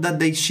 I hope that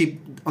they ship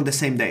on the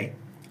same day.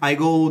 I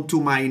go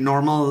to my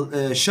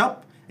normal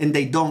shop and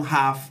they don't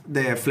have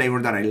the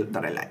flavor that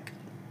I like.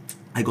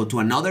 I go to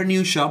another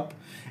new shop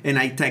and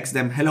I text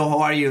them, hello, how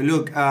are you?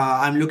 Look,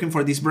 I'm looking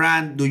for this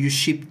brand. Do you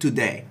ship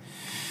today?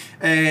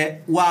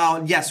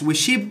 Well, yes, we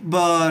ship,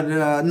 but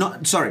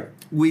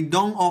we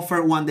don't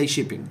offer one-day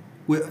shipping.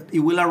 It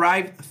will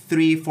arrive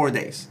 3-4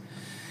 days.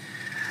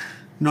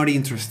 Not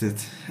interested.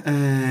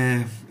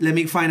 Let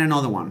me find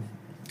another one.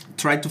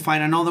 Try to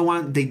find another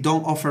one. They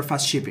don't offer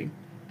fast shipping.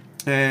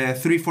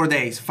 3-4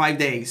 days, 5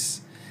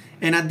 days.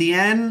 And at the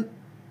end,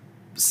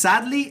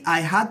 sadly,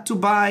 I had to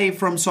buy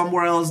from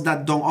somewhere else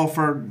that don't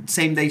offer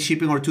same-day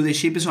shipping or 2-day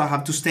shipping, so I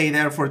have to stay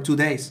there for 2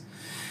 days.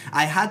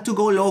 I had to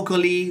go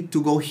locally,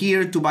 to go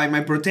here to buy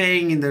my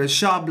protein in the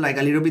shop, like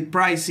a little bit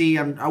pricey,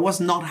 and I was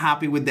not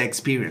happy with the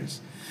experience.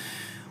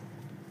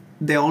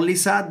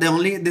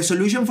 The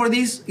solution for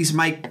this is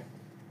my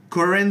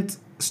current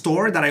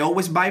store that I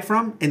always buy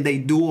from, and they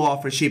do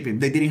offer shipping.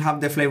 They didn't have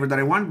the flavor that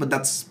I want, but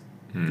that's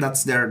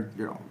their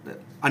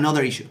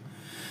another issue.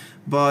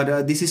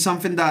 But this is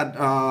something that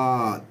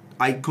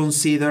I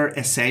consider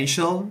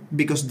essential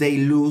because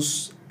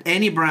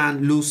any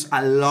brand lose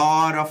a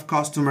lot of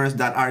customers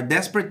that are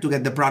desperate to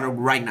get the product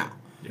right now.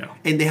 Yeah.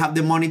 And they have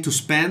the money to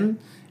spend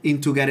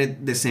to get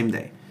it the same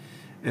day.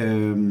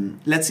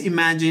 Let's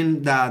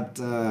imagine that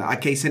a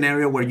case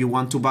scenario where you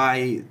want to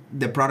buy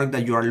the product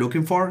that you are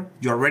looking for,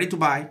 you are ready to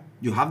buy,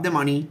 you have the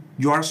money,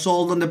 you are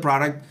sold on the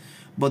product,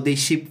 but they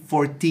ship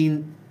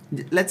 14,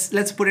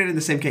 let's put it in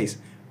the same case,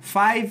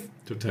 5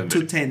 to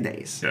 10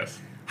 days. Yes.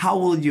 How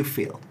would you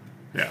feel?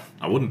 Yeah,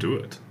 I wouldn't do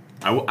it.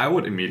 I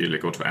would immediately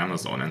go to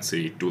Amazon and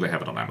see, do they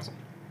have it on Amazon?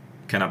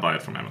 Can I buy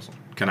it from Amazon?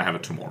 Can I have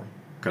it tomorrow?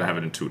 Can I have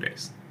it in 2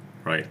 days?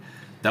 Right?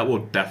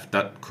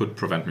 That could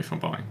prevent me from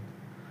buying.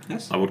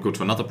 Yes. I would go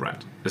to another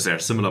brand. Is there a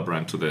similar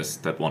brand to this,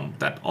 that one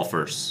that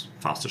offers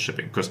faster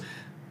shipping? Because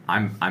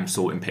I'm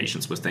so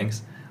impatient with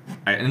things,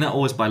 and I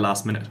always buy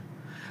last minute.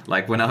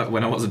 Like when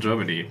I was in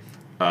Germany,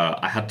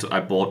 I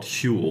bought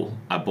Huel.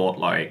 I bought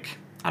like,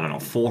 I don't know,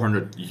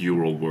 400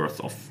 euro worth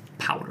of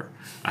powder.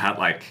 I had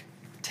like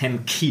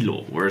 10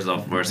 kilo worth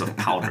of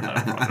powder that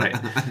I brought, right?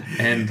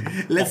 And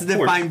let's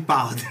define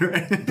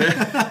powder.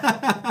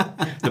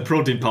 The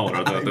protein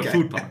powder, the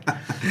food powder.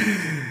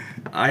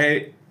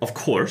 I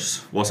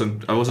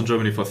was in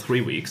Germany for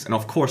 3 weeks, and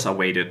of course I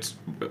waited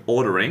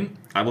ordering.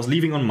 I was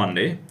leaving on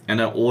Monday, and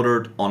I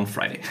ordered on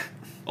Friday.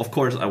 Of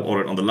course, I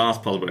ordered on the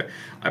last possible day.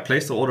 I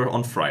placed the order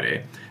on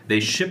Friday. They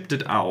shipped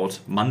it out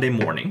Monday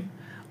morning.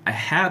 I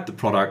had the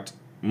product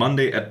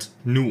Monday at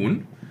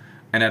noon,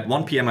 and at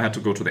 1 p.m. I had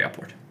to go to the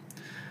airport.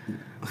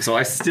 So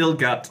I still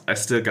got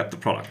the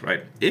product,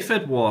 right? If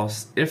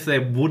they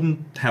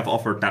wouldn't have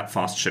offered that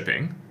fast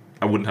shipping,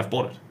 I wouldn't have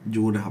bought it.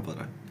 You wouldn't have bought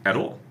it at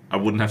all. I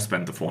wouldn't have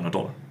spent the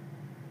 $400,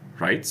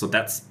 right? So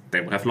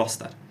they would have lost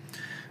that.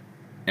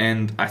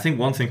 And I think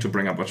one thing to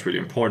bring up what's really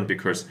important,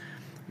 because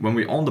when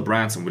we own the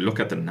brands and we look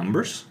at the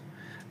numbers,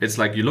 it's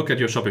like you look at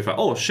your Shopify,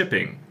 oh,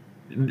 shipping,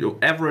 your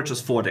average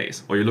is 4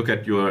 days. Or you look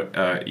at your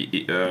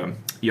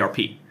ERP.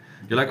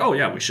 You're like, oh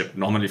yeah, we ship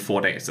normally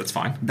 4 days. That's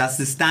fine. That's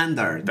the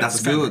standard. That's the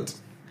standard. good.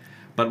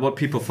 But what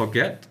people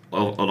forget a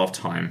lot of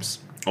times,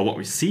 or what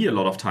we see a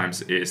lot of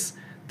times, is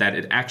that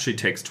it actually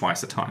takes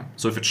twice the time.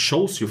 So if it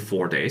shows you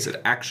 4 days,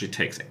 it actually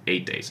takes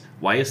 8 days.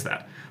 Why is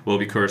that? Well,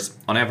 because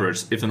on average,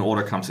 if an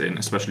order comes in,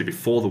 especially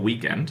before the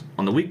weekend,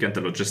 on the weekend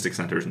the logistics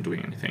center isn't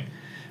doing anything.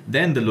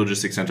 Then the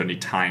logistics center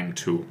need time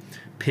to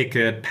pick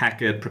it,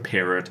 pack it,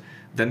 prepare it.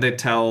 Then they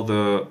tell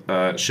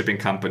the shipping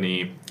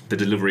company, the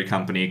delivery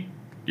company,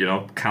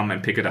 come and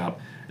pick it up.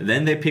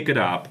 Then they pick it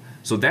up.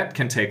 So that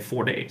can take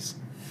 4 days.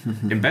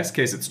 In best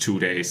case, it's 2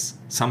 days.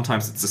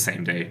 Sometimes it's the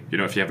same day.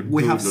 If you have a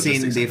good logistics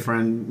seen center.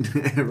 different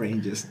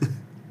ranges.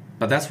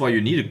 But that's why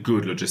you need a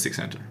good logistics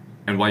center,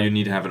 and why you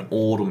need to have an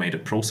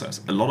automated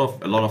process. A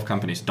lot of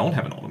companies don't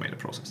have an automated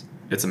process.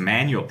 It's a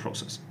manual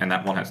process, and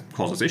that one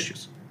causes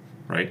issues,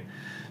 right?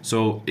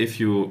 So if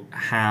you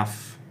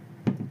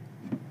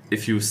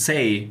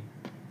say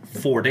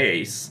 4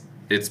 days,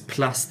 it's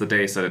plus the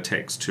days that it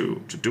takes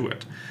to do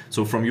it.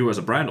 So from you as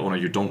a brand owner,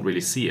 you don't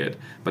really see it.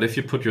 But if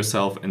you put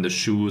yourself in the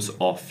shoes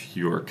of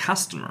your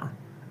customer,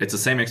 it's the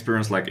same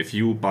experience like if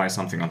you buy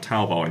something on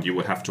Taobao and you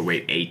would have to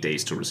wait 8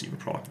 days to receive a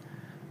product.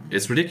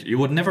 It's ridiculous. You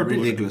would never do it.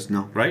 Ridiculous,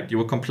 no. Right? You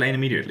would complain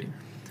immediately.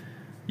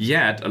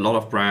 Yet, a lot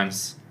of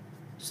brands,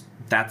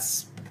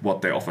 that's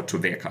what they offer to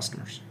their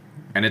customers.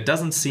 And it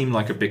doesn't seem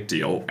like a big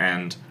deal,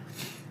 and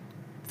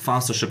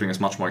faster shipping is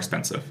much more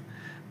expensive.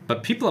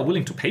 But people are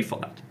willing to pay for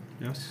that.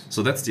 Yes.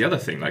 So that's the other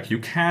thing. Like, you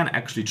can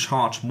actually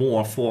charge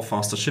more for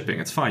faster shipping.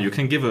 It's fine. You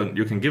can give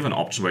an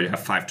option where you have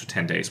 5 to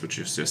 10 days, which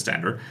is your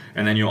standard,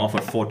 and then you offer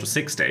 4 to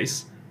 6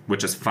 days,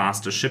 which is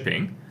faster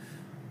shipping,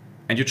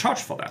 and you charge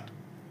for that.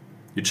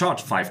 You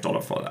charge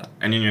 $5 for that,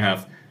 and then you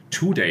have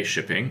 2-day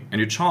shipping, and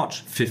you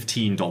charge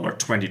 $15,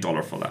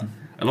 $20 for that.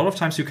 A lot of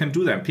times you can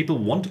do that. And people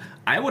want.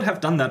 I would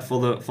have done that for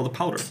the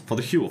powder, for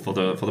the Huel, for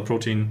the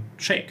protein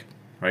shake,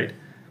 right?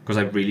 Because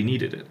I really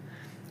needed it.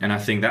 And I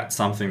think that's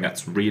something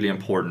that's really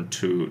important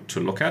to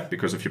look at,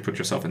 because if you put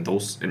yourself in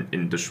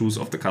the shoes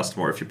of the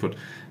customer, if you put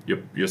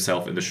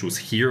yourself in the shoes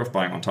here of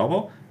buying on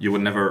Taobao, you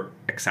would never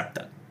accept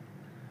that,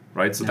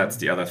 right? So that's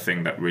the other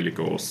thing that really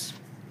goes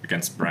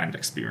against brand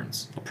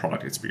experience or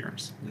product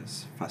experience.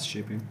 Yes, fast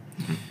shipping.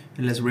 Mm-hmm.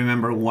 And let's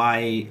remember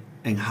why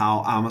and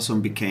how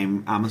Amazon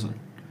became Amazon.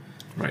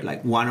 Right.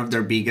 Like, one of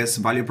their biggest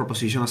value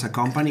proposition as a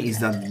company is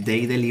that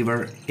they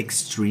deliver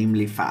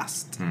extremely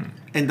fast.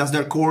 And that's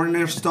their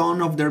cornerstone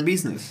of their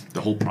business.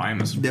 The whole Prime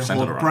is The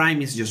whole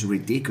Prime is just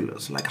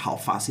ridiculous, like how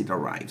fast it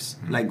arrives.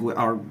 Like,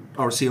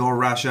 our CEO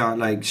Rasha,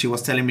 like, she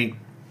was telling me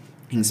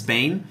in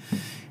Spain,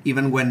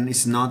 even when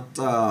it's not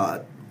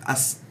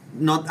as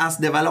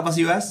developed as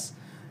US,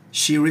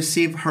 she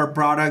received her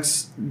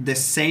products the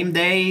same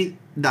day,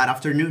 that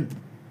afternoon.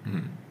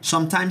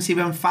 Sometimes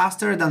even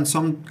faster than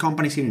some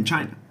companies here in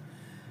China.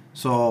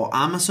 So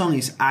Amazon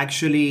is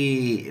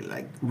actually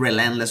like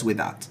relentless with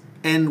that.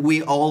 And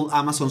we all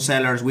Amazon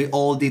sellers, we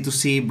all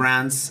D2C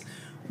brands,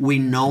 we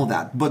know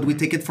that, but we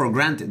take it for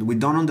granted. We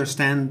don't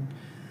understand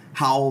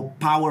how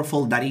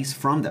powerful that is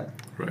from them.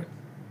 Right.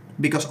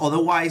 Because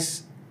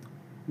otherwise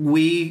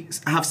we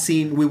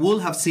will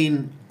have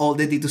seen all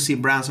the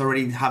D2C brands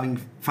already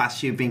having fast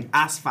shipping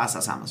as fast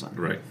as Amazon.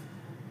 Right.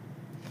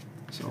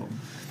 So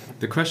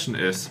the question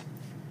is,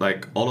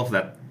 like, all of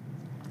that,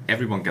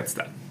 everyone gets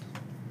that.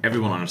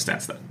 Everyone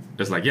understands that.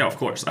 It's like, yeah, of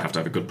course, I have to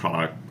have a good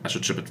product. I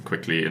should ship it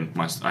quickly, and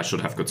I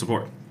should have good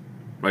support.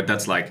 Right?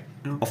 That's like,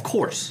 of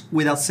course.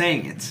 Without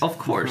saying it. Of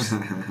course.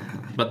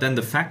 But then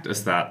the fact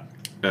is that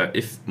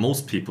if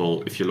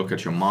you look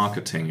at your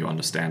marketing, you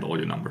understand all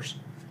your numbers.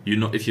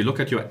 If you look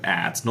at your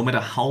ads, no matter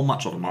how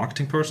much of a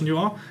marketing person you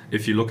are,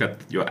 if you look at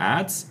your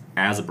ads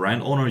as a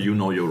brand owner, you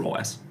know your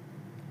ROAS.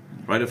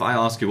 Right? If I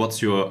ask you, what's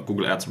your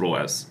Google Ads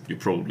ROAS, you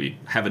probably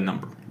have a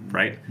number.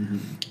 Right? Mm-hmm.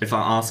 If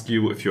I ask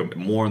you if you're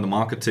more in the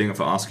marketing,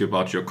 if I ask you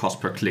about your cost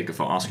per click, if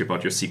I ask you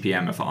about your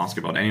CPM, if I ask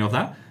you about any of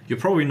that, you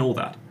probably know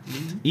that.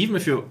 Mm-hmm. Even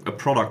if you're a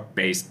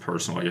product-based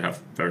person or you have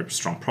very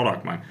strong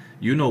product mind,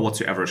 you know what's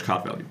your average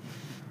cart value.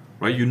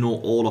 Right? You know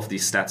all of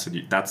these stats,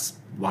 and that's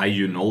why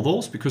you know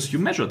those, because you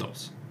measure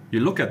those.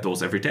 You look at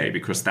those every day,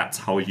 because that's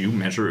how you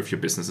measure if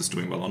your business is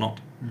doing well or not.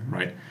 Mm-hmm.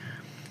 Right?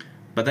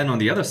 But then on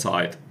the other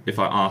side, if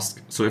I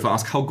ask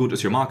how good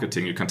is your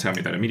marketing, you can tell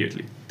me that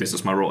immediately. This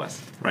is my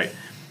ROAS, right?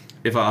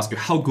 If I ask you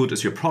how good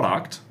is your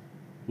product,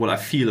 well, I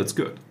feel it's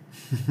good.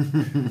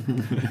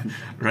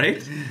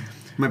 Right?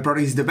 My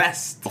product is the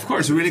best. Of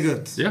course. It's really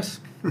good. Yes.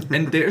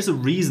 And there's a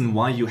reason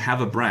why you have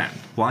a brand,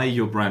 why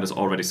your brand is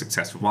already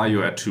successful, why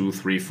you're at 2,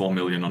 3, 4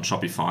 million on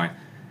Shopify.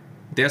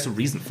 There's a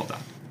reason for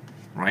that,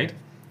 right?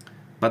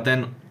 But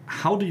then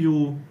how do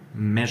you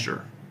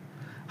measure?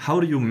 How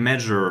do you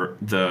measure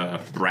the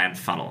brand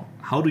funnel?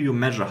 How do you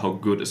measure how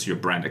good is your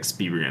brand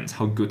experience?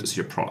 How good is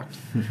your product?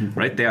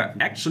 Right? There are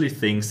actually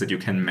things that you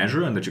can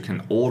measure and that you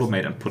can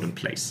automate and put in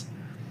place.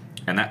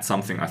 And that's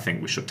something I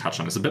think we should touch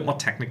on. It's a bit more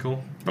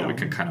technical, but we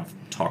can kind of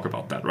talk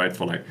about that, right?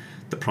 For like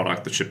the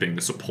product, the shipping,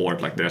 the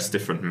support, like there's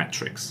different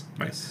metrics,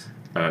 right?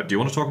 Do you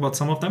want to talk about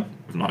some of them?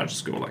 If not, I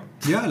just go like...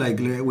 Yeah, like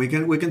we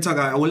can talk.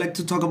 I would like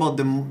to talk about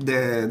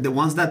the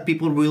ones that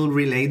people will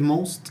relate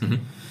most.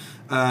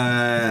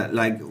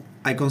 Like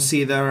I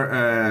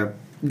consider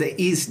the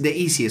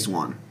easiest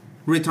one,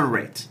 return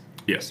rate.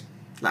 Yes.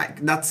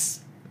 Like that's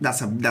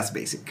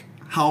basic.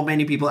 How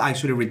many people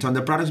actually return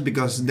the products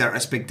because their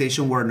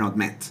expectations were not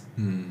met?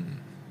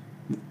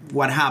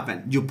 What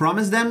happened? You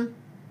promised them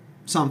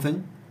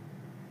something.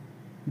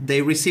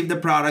 They received the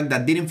product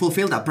that didn't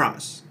fulfill that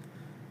promise.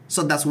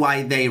 So that's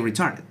why they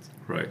return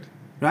it.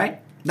 Right?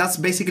 That's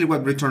basically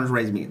what return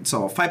rate means.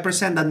 So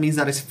 5%, that means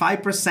that it's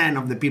 5%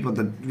 of the people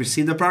that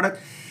receive the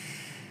product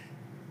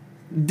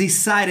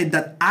decided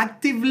that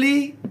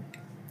actively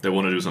they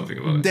want to do something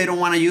about it. They don't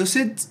want to use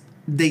it.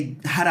 They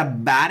had a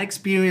bad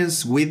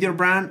experience with your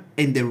brand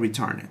and they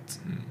return it.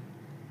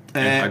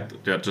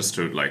 Just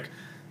to like,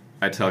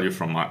 I tell you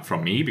from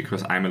me,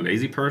 because I'm a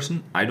lazy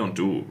person, I don't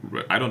do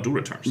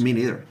returns. Me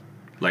neither.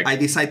 Like I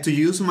decide to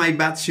use my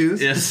bad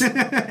shoes. Yes.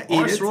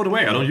 Or throw it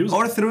away. I don't use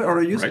it.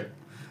 Or use it.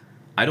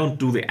 I don't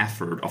do the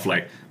effort of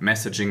like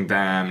messaging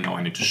them. No,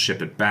 I need to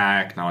ship it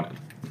back. Now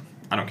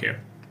I don't care.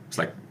 It's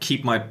like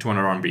keep my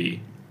 200 RMB.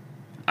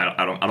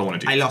 I don't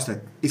want to do it. I lost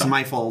it. It's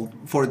my fault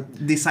for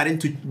deciding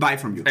to buy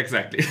from you.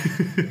 Exactly.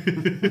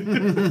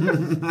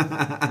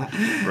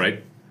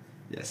 Right?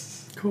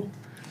 Yes. Cool.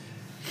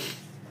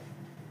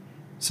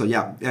 So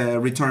yeah,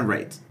 return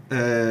rate.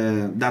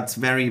 That's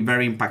very,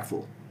 very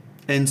impactful.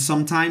 And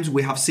sometimes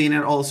we have seen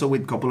it also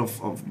with a couple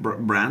of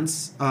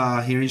brands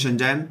here in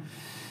Shenzhen.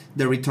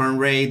 The return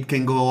rate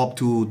can go up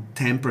to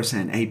 10%,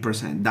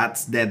 8%.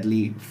 That's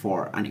deadly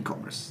for an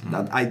e-commerce.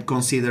 That I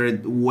consider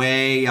it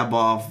way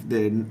above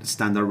the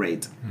standard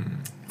rate.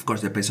 Of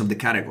course, depends on the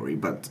category,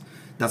 but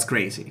that's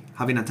crazy.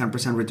 Having a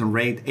 10% return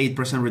rate,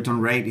 8% return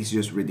rate is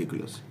just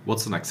ridiculous.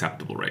 What's an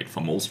acceptable rate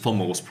for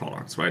most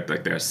products, right?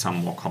 Like there's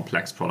some more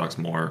complex products,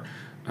 more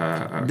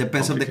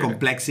depends on the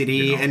complexity.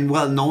 You know? And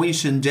well, knowing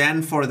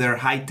Shenzhen for their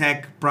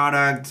high-tech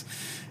product,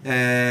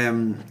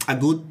 a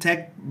good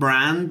tech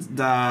brand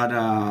that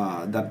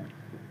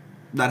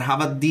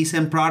have a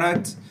decent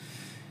product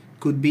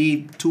could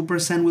be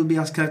 2% will be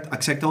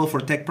acceptable for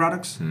tech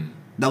products.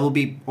 That will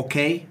be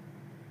okay.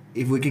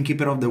 If we can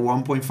keep it off the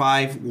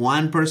 1.5,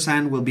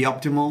 1% will be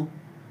optimal.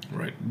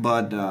 Right.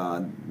 But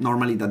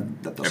normally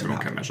that doesn't Everyone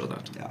happen. can measure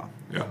that.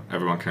 Yeah.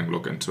 Everyone can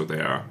look into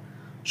their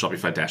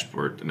Shopify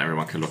dashboard and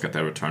everyone can look at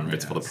their return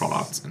rates for the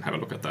products and have a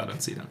look at that and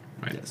see that.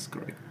 Right. Yes,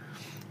 correct.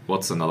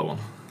 What's another one?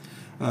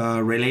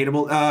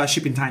 Relatable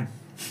shipping time.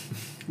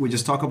 We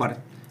just talk about it.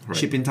 Right.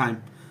 Shipping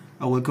time.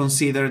 I will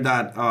consider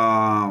that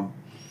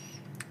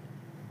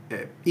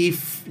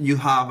if you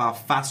have a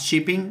fast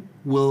shipping,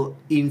 will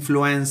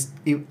influence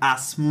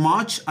as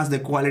much as the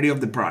quality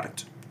of the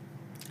product.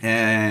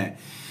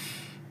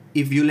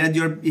 If you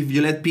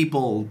let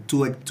people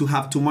to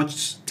have too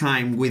much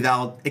time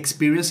without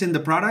experiencing the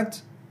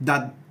product,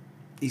 that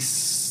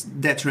is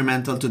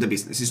detrimental to the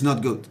business. It's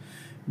not good,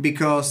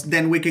 because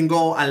then we can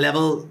go a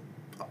level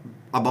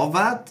above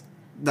that.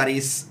 That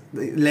is,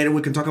 later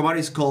we can talk about.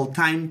 It's called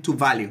time to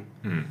value.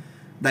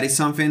 That is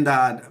something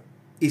that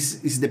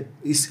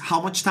is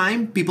how much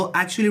time people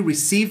actually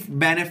receive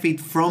benefit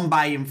from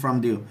buying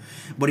from you.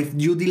 But if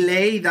you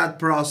delay that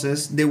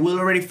process, they will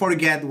already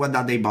forget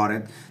that they bought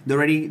it. They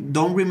already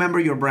don't remember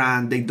your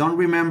brand. They don't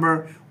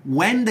remember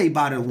when they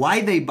bought it,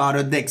 why they bought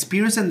it, the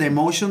experience and the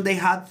emotion they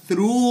had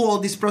through all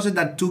this process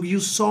that took you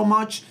so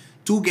much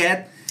to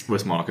get.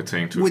 With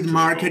marketing.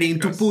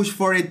 To push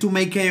for it, to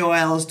make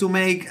KOLs, to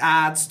make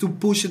ads, to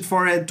push it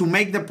for it, to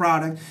make the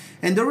product.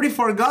 And they already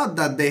forgot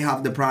that they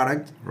have the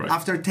product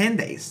after 10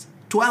 days,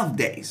 12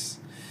 days.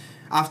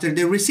 After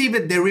they receive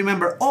it, they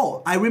remember,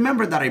 I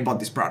remember that I bought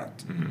this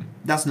product.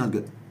 That's not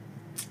good.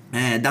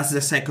 That's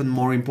the second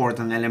more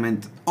important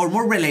element, or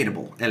more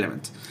relatable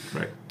element,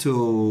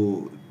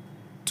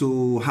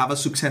 to have a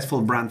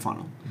successful brand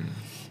funnel.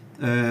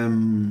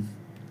 The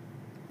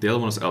other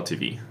one is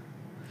LTV.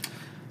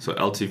 So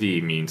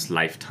LTV means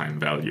lifetime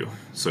value.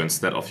 So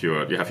instead of you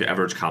have your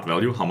average cart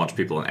value, how much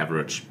people on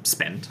average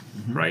spend,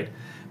 right?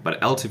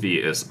 But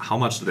LTV is how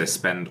much do they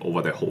spend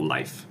over their whole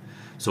life.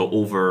 So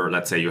over,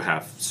 let's say you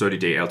have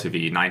 30-day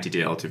LTV, 90-day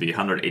LTV,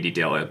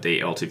 180-day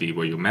LTV,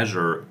 where you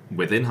measure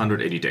within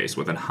 180 days,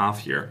 within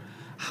half year,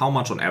 how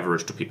much on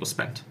average do people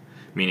spend?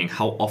 Meaning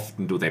how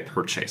often do they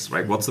purchase,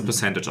 right? What's the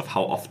percentage of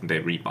how often they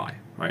rebuy,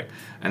 right?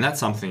 And that's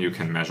something you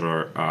can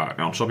measure.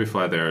 On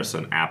Shopify, there's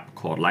an app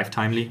called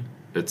Lifetimely.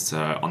 It's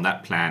on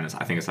that plan,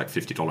 I think it's like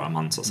 $50 a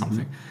month or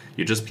something.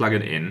 You just plug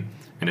it in,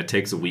 and it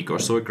takes a week or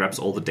so. It grabs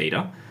all the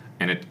data,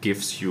 and it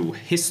gives you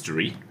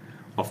history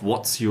of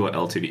what's your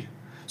LTV.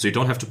 So you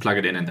don't have to plug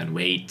it in and then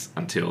wait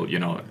until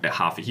a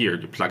half a year.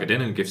 You plug it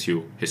in, and it gives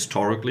you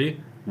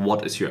historically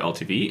what is your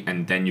LTV,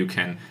 and then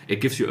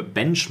it gives you a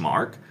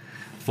benchmark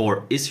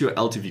for is your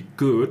LTV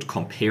good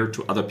compared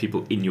to other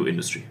people in your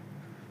industry.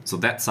 So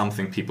that's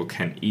something people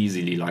can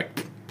easily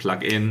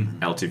plug in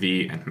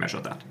LTV and measure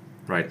that.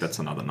 right? That's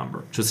another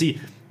number. To see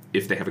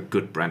if they have a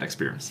good brand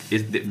experience.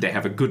 If they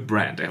have a good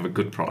brand, they have a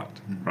good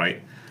product,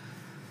 right?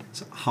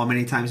 So how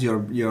many times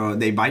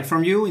they buy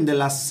from you in the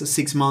last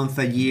 6 months,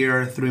 a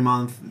year, 3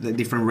 months, the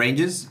different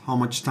ranges? How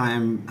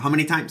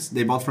many times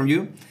they bought from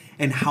you,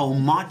 and how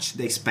much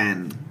they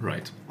spend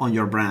on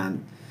your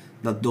brand?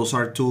 Those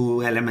are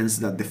two elements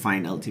that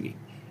define LTV.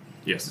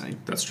 Yes, right?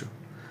 That's true.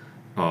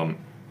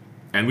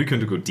 And we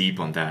can go deep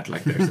on that.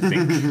 Like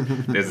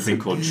there's a thing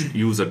called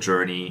user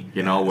journey,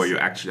 where you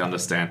actually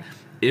understand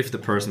if the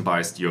person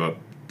buys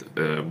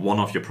one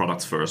of your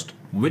products first,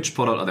 which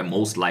product are they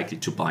most likely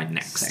to buy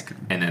next?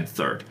 Second. And then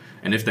third.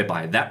 And if they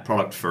buy that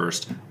product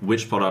first,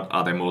 which product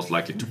are they most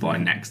likely to buy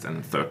next and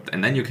then third?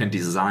 And then you can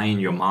design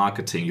your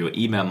marketing, your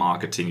email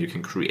marketing, you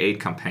can create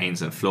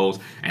campaigns and flows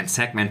and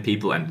segment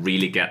people and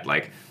really get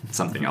like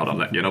something out of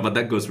that, But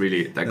that goes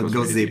really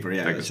deeper.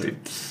 Yeah, that goes deep.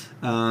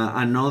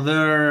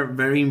 Another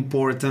very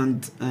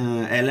important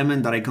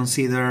element that I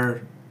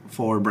consider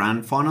for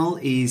brand funnel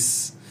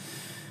is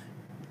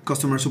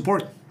customer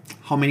support.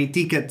 How many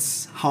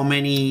tickets? How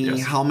many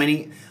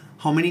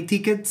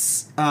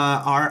tickets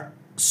are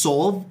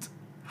solved?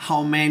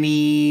 How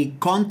many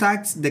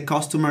contacts the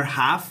customer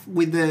have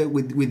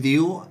with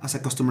you as a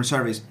customer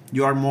service?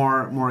 You are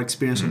more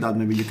experienced with that.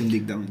 Maybe you can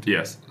dig down into.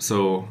 Yes.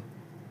 So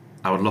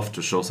I would love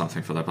to show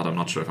something for that, but I'm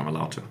not sure if I'm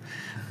allowed to.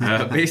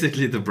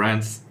 Basically, the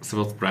brands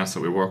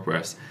that we work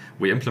with,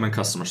 we implement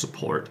customer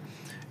support,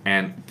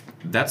 and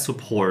that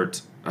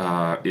support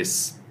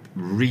is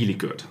really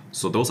good.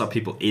 So those are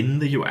people in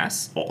the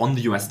US or on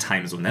the US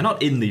time zone. They're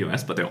not in the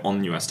US, but they're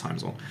on US time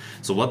zone.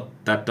 So what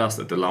that does,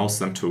 it allows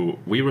them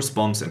we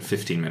respond in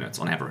 15 minutes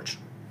on average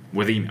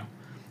with email.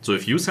 So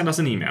if you send us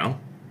an email,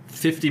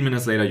 15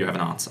 minutes later you have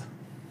an answer.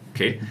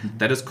 Okay?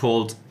 That is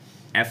called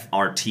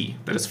FRT.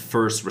 That is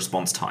first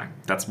response time.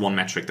 That's one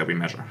metric that we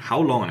measure. How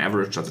long on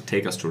average does it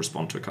take us to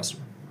respond to a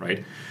customer,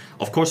 right?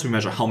 Of course, we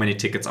measure how many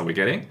tickets are we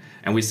getting,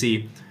 and we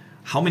see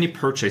how many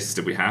purchases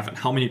did we have and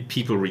how many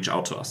people reach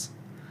out to us.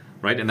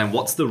 Right, and then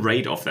what's the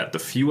rate of that? The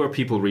fewer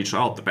people reach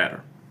out, the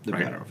better. The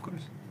better, of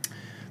course.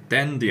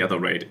 Then the other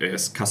rate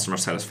is customer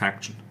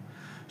satisfaction.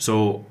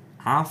 So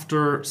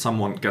after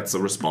someone gets a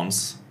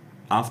response,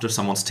 after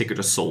someone's ticket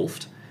is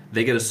solved,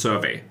 they get a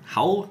survey.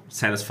 How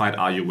satisfied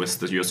are you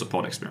with your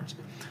support experience?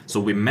 So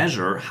we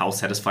measure how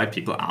satisfied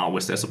people are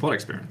with their support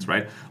experience,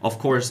 right? Of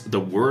course, the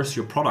worse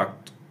your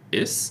product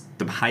is,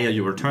 the higher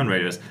your return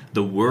rate is,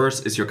 the worse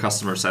is your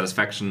customer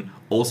satisfaction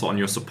also on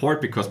your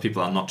support, because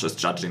people are not just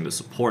judging the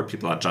support,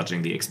 people are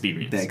judging the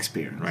experience. The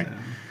experience, right?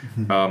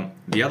 Yeah.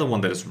 The other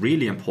one that is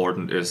really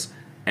important is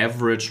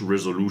average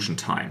resolution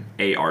time,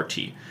 ART.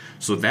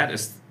 So that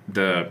is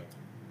the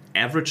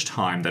average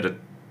time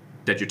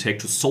that you take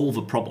to solve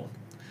a problem.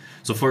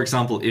 So for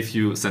example, if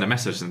you send a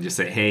message and you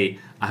say, hey,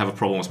 I have a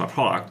problem with my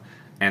product,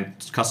 and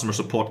customer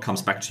support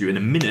comes back to you in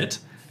a minute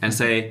and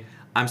say,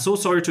 I'm so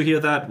sorry to hear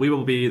that. We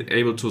will be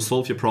able to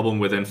solve your problem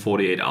within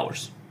 48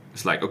 hours.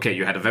 It's like, okay,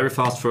 you had a very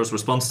fast first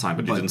response time,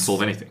 but you didn't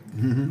solve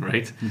anything,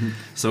 right?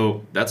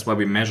 So that's why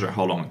we measure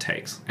how long it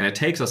takes. And it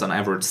takes us on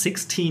average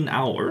 16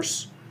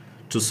 hours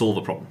to solve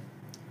a problem,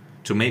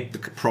 to make the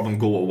problem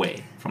go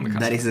away from the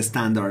customer. That is the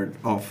standard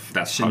of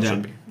That's how it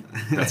should be.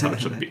 That's how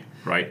it should be,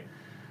 right?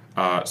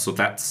 So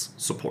that's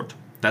support.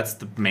 That's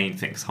the main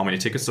things. How many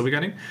tickets are we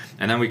getting?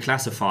 And then we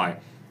classify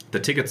the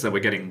tickets that we're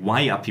getting.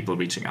 Why are people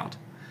reaching out?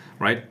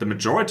 Right? The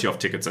majority of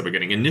tickets that we're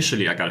getting,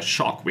 initially I got a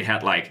shock. We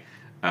had like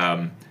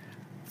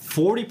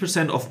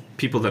 40% of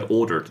people that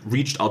ordered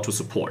reached out to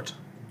support.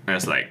 And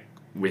it's like,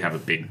 we have a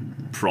big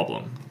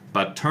problem.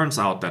 But turns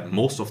out that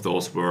most of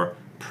those were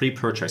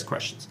pre-purchase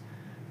questions.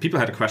 People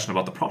had a question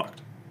about the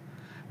product,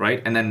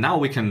 right? And then now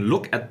we can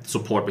look at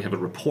support. We have a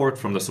report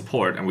from the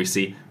support and we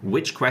see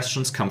which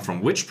questions come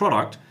from which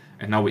product.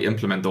 And now we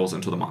implement those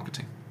into the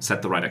marketing.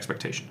 Set the right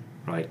expectation,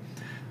 right?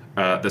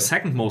 The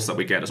second most that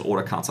we get is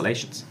order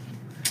cancellations.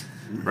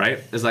 Right?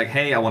 It's like,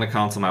 hey, I want to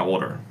cancel my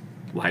order.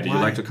 Why do you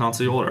like to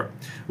cancel your order?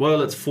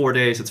 Well, it's 4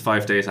 days, it's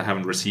 5 days, I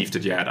haven't received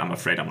it yet, I'm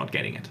afraid I'm not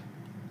getting it.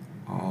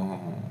 Oh.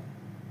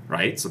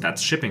 Right? So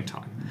that's shipping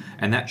time.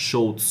 And that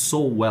showed so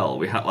well.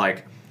 We had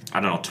like,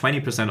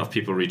 20% of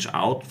people reach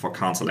out for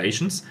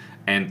cancellations,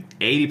 and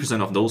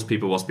 80% of those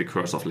people was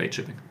because of late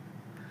shipping.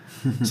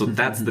 So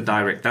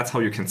that's how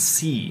you can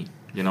see,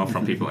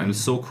 from people. And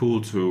it's so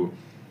cool to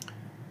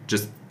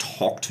just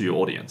talk to your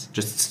audience,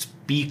 just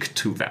speak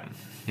to them.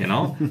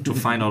 To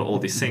find out all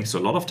these things. So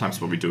a lot of times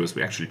what we do is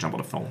we actually jump on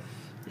the phone.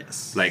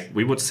 Yes. Like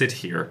we would sit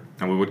here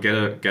and we would get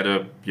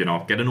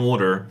an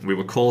order. We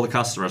would call the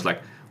customers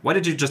like, why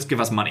did you just give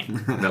us money?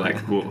 And they're like,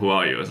 who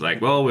are you? It's like,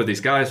 well, we're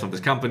these guys from this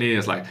company.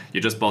 It's like,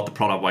 you just bought the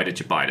product. Why did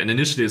you buy it? And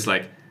initially it's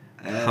like,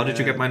 how did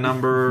you get my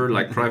number?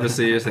 Like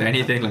privacy, is there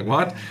anything? Like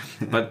what?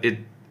 But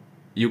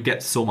you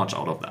get so much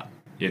out of that.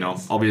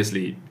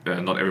 Obviously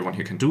not everyone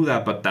here can do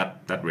that, but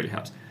that really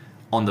helps.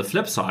 On the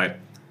flip side,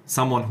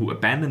 someone who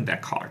abandoned their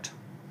cart,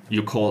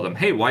 you call them,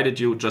 hey, why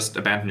did you just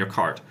abandon your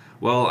cart?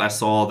 Well, I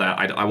saw that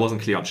I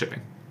wasn't clear on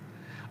shipping.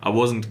 I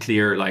wasn't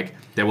clear, like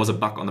there was a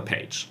bug on the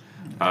page.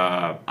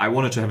 I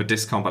wanted to have a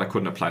discount, but I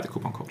couldn't apply the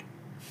coupon code.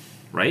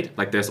 right?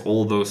 Like there's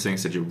all those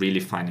things that you're really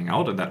finding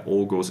out, and that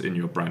all goes in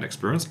your brand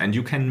experience, and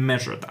you can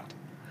measure that.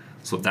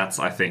 So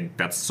I think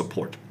that's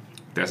support.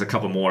 There's a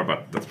couple more,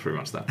 but that's pretty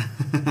much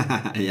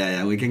that.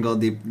 Yeah, we can go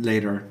deep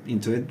later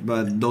into it,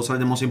 but those are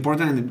the most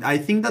important. And I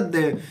think that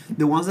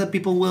the ones that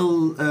people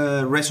will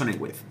resonate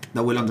with,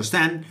 that will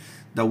understand,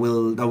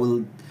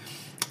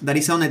 that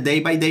is on a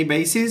day-by-day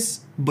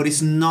basis, but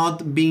it's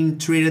not being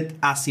treated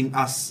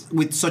as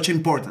with such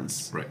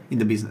importance in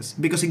the business,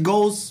 because it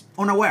goes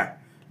unaware.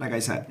 Like I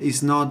said,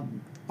 it's not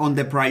on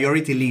the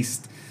priority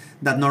list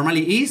that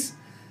normally is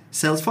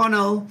sales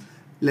funnel.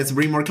 Let's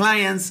bring more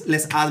clients.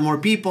 Let's add more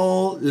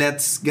people.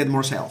 Let's get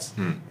more sales.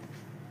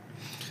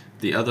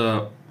 The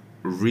other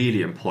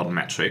really important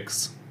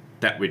metrics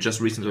that we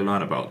just recently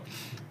learned about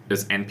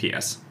is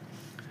NPS.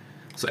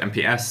 So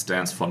NPS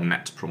stands for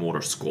Net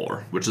Promoter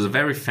Score, which is a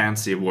very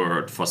fancy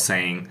word for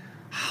saying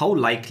how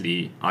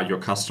likely are your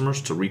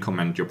customers to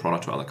recommend your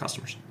product to other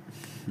customers.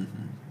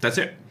 That's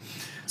it.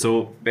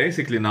 So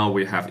basically now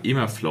we have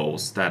email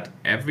flows that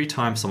every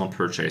time someone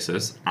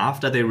purchases,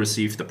 after they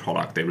receive the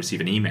product, they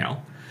receive an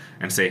email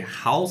and say,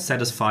 how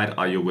satisfied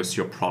are you with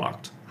your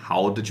product?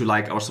 How did you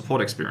like our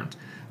support experience?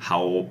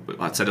 How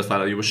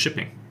satisfied are you with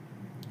shipping,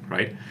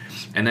 right?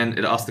 And then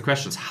it asks the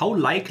questions, how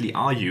likely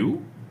are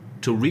you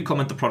to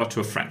recommend the product to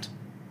a friend?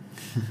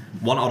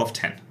 1 out of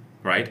 10,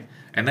 right?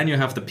 And then you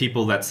have the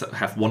people that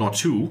have 1 or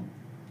 2,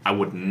 I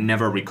would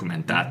never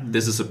recommend that.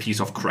 This is a piece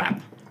of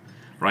crap,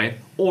 right?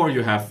 Or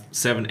you have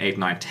 7, 8,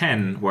 9,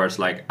 10, where it's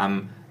like,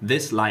 I'm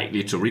this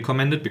likely to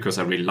recommend it because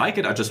I really like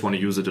it. I just want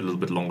to use it a little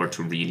bit longer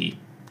to really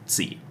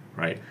see,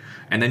 right?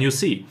 And then you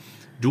see,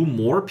 are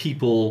more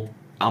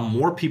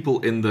people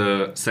in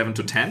the 7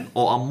 to 10,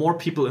 or are more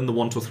people in the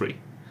 1 to 3?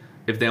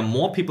 If there are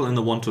more people in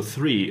the 1 to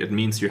 3, it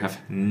means you have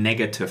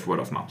negative word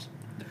of mouth.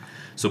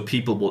 So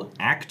people will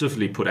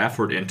actively put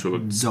effort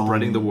into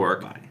spreading the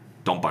word.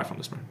 Don't buy from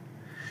this brand.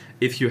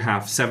 If you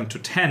have 7 to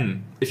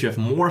 10, if you have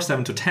more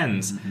 7 to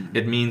 10s,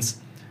 it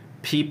means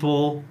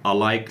people are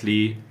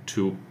likely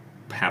to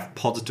have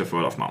positive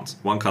word of mouth.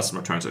 One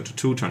customer turns into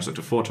 2, turns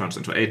into 4, turns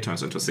into 8,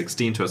 turns into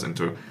 16, turns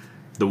into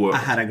the world. I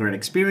had a great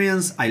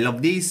experience. I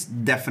love this.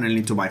 Definitely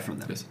need to buy from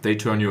them. Yes. They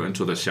turn you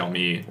into the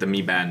Xiaomi, the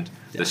Mi Band,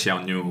 the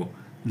Xiaonu,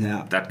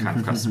 that kind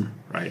of customer,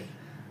 right?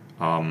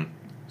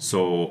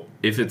 So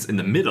if it's in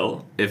the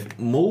middle, if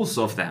most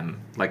of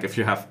them, like if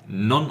you have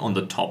none on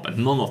the top and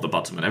none on the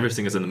bottom and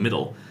everything is in the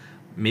middle,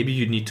 maybe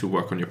you need to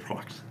work on your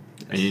product.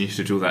 And you need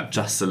to do that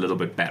just a little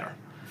bit better,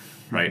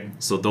 right?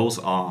 So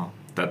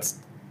that's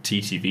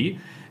TTV.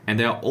 And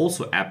there are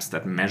also apps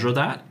that measure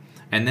that.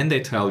 And then they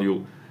tell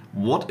you,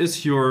 what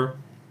is your,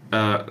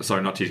 not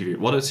TTV,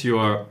 what is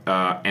your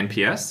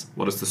NPS?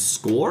 What is the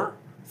score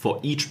for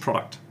each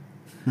product?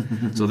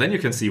 So then you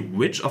can see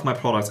which of my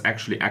products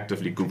actually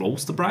actively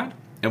grows the brand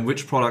and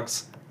which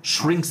products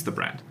shrinks the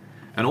brand.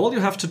 And all you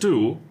have to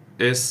do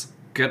is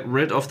get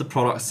rid of the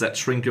products that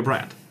shrink your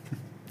brand.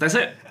 That's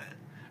it.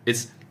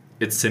 It's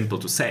simple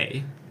to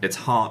say. It's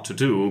hard to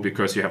do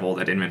because you have all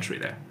that inventory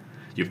there.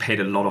 You paid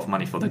a lot of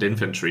money for that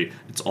inventory.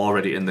 It's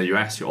already in the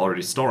US. You're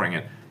already storing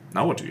it.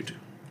 Now what do?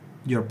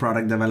 Your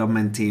product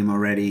development team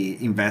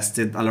already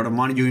invested a lot of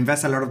money. You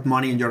invest a lot of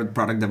money in your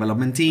product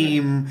development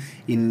team,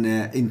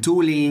 in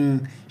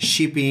tooling,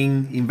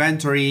 shipping,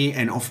 inventory,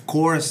 and of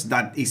course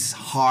that is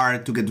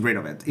hard to get rid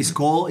of it.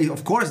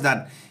 Of course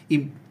that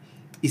it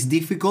is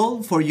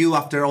difficult for you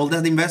after all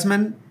that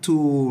investment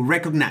to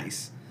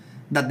recognize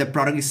that the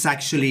product is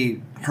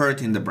actually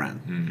hurting the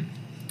brand.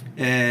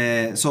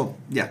 So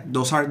yeah,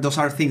 those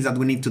are things that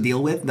we need to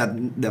deal with,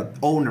 that the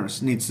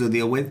owners needs to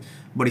deal with,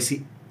 but it's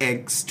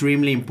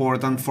extremely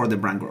important for the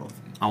brand growth.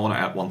 I want to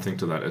add one thing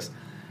to that is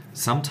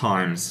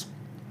sometimes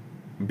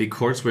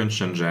because we're in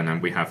Shenzhen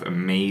and we have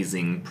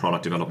amazing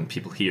product development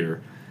people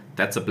here,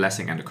 that's a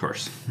blessing and a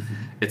curse.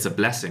 It's a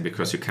blessing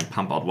because you can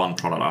pump out one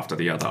product after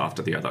the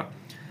other.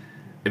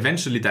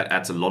 Eventually that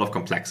adds a lot of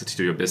complexity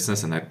to your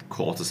business and that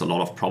causes a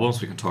lot of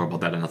problems. We can talk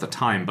about that another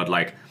time, but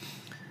like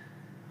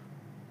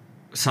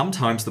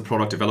sometimes the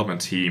product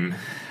development team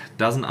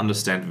doesn't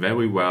understand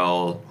very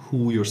well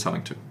who you're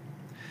selling to.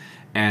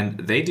 And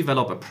they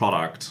develop a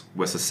product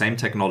with the same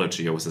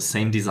technology or with the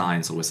same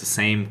designs or with the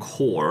same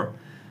core,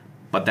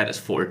 but that is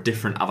for a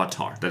different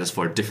avatar, that is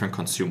for a different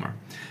consumer.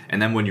 And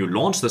then when you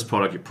launch this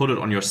product, you put it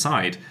on your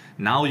site,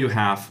 now you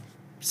have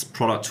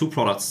two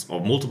products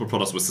or multiple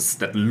products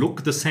that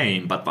look the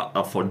same, but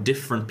are for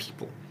different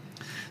people.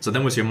 So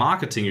then with your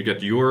marketing, you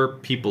get your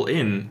people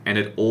in and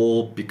it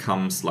all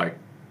becomes like,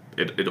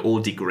 it all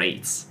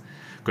degrades.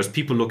 Because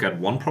people look at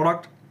one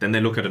product, then they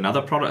look at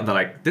another product and they're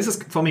like, this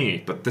is for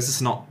me, but this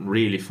is not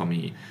really for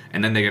me.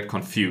 And then they get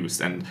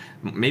confused. And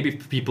maybe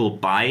people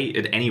buy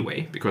it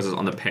anyway because it's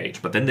on the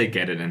page, but then they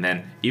get it. And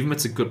then even if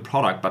it's a good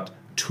product, but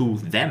to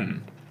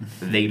them,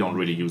 they don't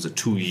really use it.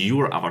 To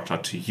your avatar,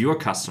 to your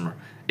customer,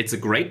 it's a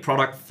great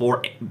product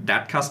for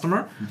that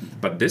customer,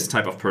 but this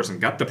type of person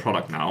got the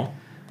product now.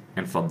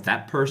 And for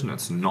that person,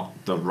 it's not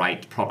the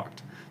right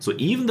product. So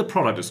even the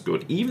product is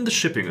good, even the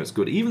shipping is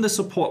good, even the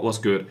support was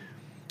good,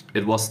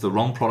 it was the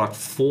wrong product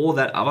for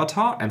that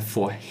avatar, and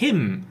for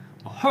him,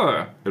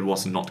 her, it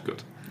was not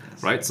good,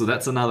 right? So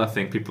that's another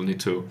thing people need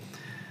to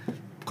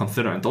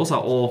consider. And those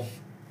are all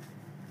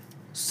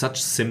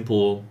such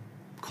simple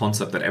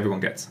concept that everyone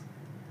gets.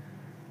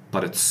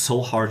 But it's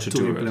so hard to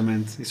do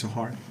implement. It's so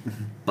hard.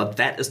 But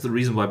that is the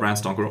reason why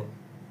brands don't grow.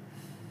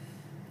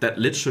 That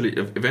literally,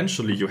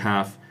 eventually you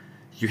have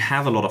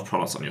a lot of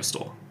products on your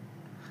store.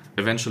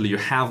 Eventually you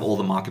have all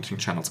the marketing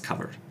channels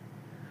covered,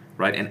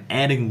 right? And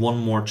adding one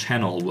more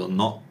channel will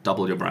not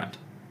double your brand.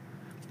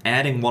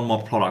 Adding one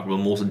more product will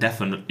most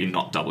definitely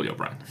not double your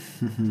brand,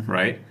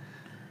 right?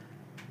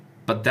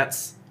 But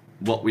that's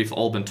what we've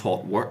all been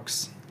taught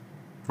works,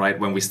 right?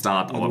 When we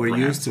start our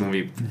brand, when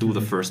we do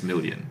the first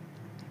million.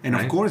 And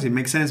right? Of course, it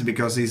makes sense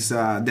because it's,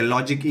 the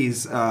logic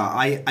is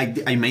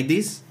I made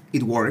this,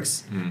 it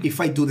works. If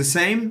I do the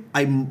same,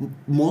 I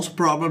most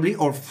probably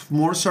or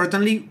more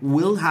certainly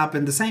will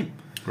happen the same.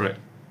 Right.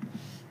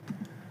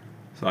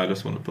 So I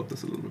just want to put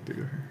this a little bit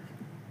bigger here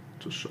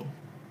to show.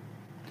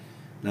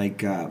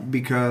 Like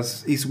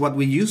because it's what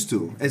we used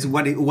to. It's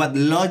what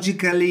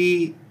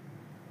logically,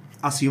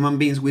 as human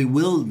beings, we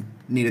will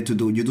need it to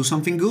do. You do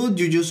something good,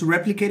 you just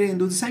replicate it and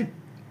do the same.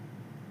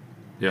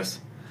 Yes,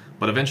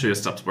 but eventually it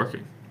stops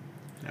working.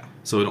 Yeah.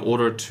 So in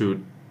order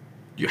to,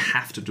 you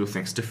have to do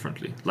things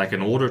differently. Like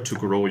in order to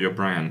grow your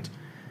brand,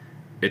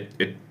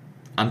 it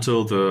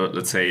until the,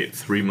 let's say,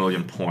 3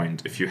 million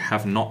point, if you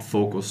have not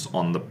focused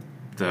on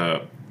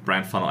the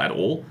brand funnel at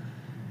all,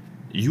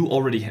 you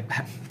already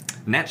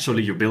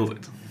naturally you build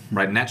it,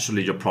 right?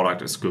 Naturally your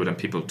product is good and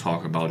people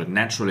talk about it.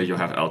 Naturally you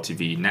have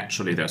LTV.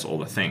 Naturally there's all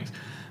the things.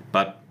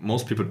 But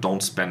most people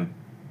don't spend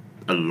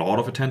a lot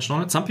of attention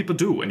on it. Some people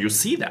do, and you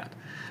see that.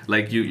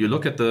 Like you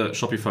look at the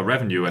Shopify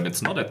revenue and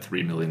it's not at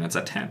 3 million, it's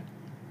at 10,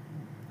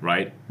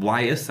 right?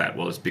 Why is that?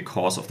 Well, it's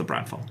because of the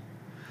brand funnel.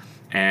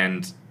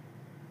 And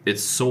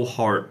it's so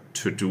hard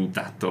to do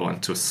that though,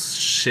 and to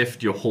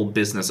shift your whole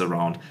business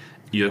around.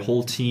 Your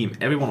whole team,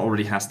 everyone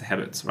already has the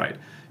habits, right?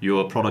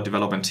 Your product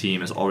development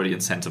team is already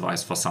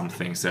incentivized for some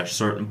things. There are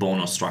certain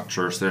bonus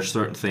structures, there are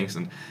certain things,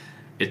 and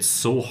it's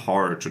so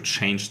hard to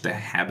change the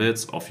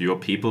habits of your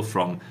people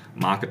from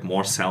market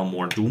more, sell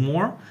more, do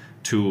more,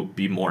 to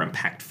be more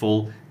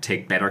impactful,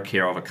 take better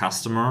care of a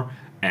customer,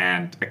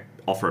 and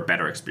offer a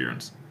better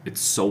experience.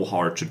 It's so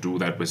hard to do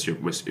that with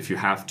if you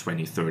have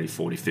 20, 30,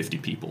 40, 50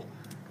 people.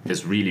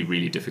 It's really,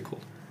 really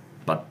difficult.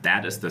 But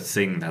that is the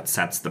thing that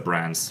sets the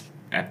brands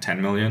at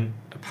 10 million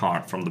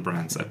apart from the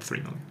brands at 3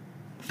 million.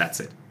 That's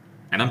it.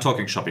 And I'm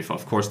talking Shopify.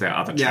 Of course, there are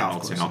other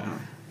channels,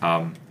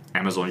 course,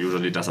 Amazon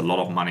usually does a lot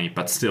of money,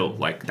 but still,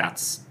 like,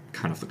 that's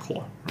kind of the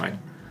core, right?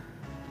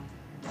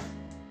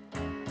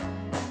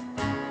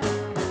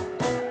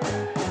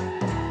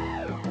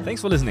 Thanks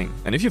for listening.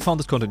 And if you found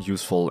this content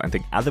useful and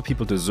think other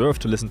people deserve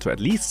to listen to at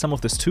least some of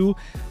this too,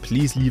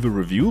 please leave a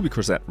review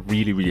because that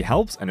really, really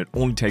helps, and it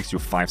only takes you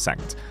 5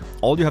 seconds.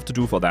 All you have to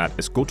do for that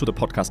is go to the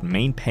podcast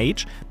main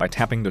page by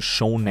tapping the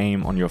show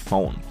name on your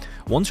phone.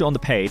 Once you're on the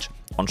page,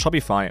 on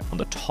Shopify, on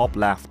the top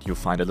left, you'll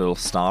find a little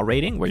star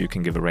rating where you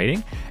can give a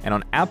rating. And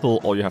on Apple,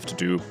 all you have to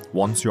do,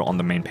 once you're on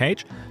the main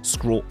page,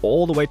 scroll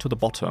all the way to the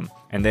bottom,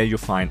 and there you'll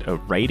find a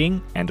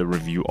rating and a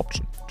review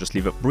option. Just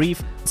leave a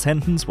brief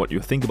sentence what you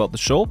think about the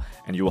show,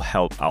 and you will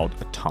help out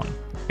a ton.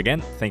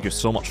 Again, thank you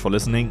so much for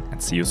listening,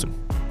 and see you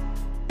soon.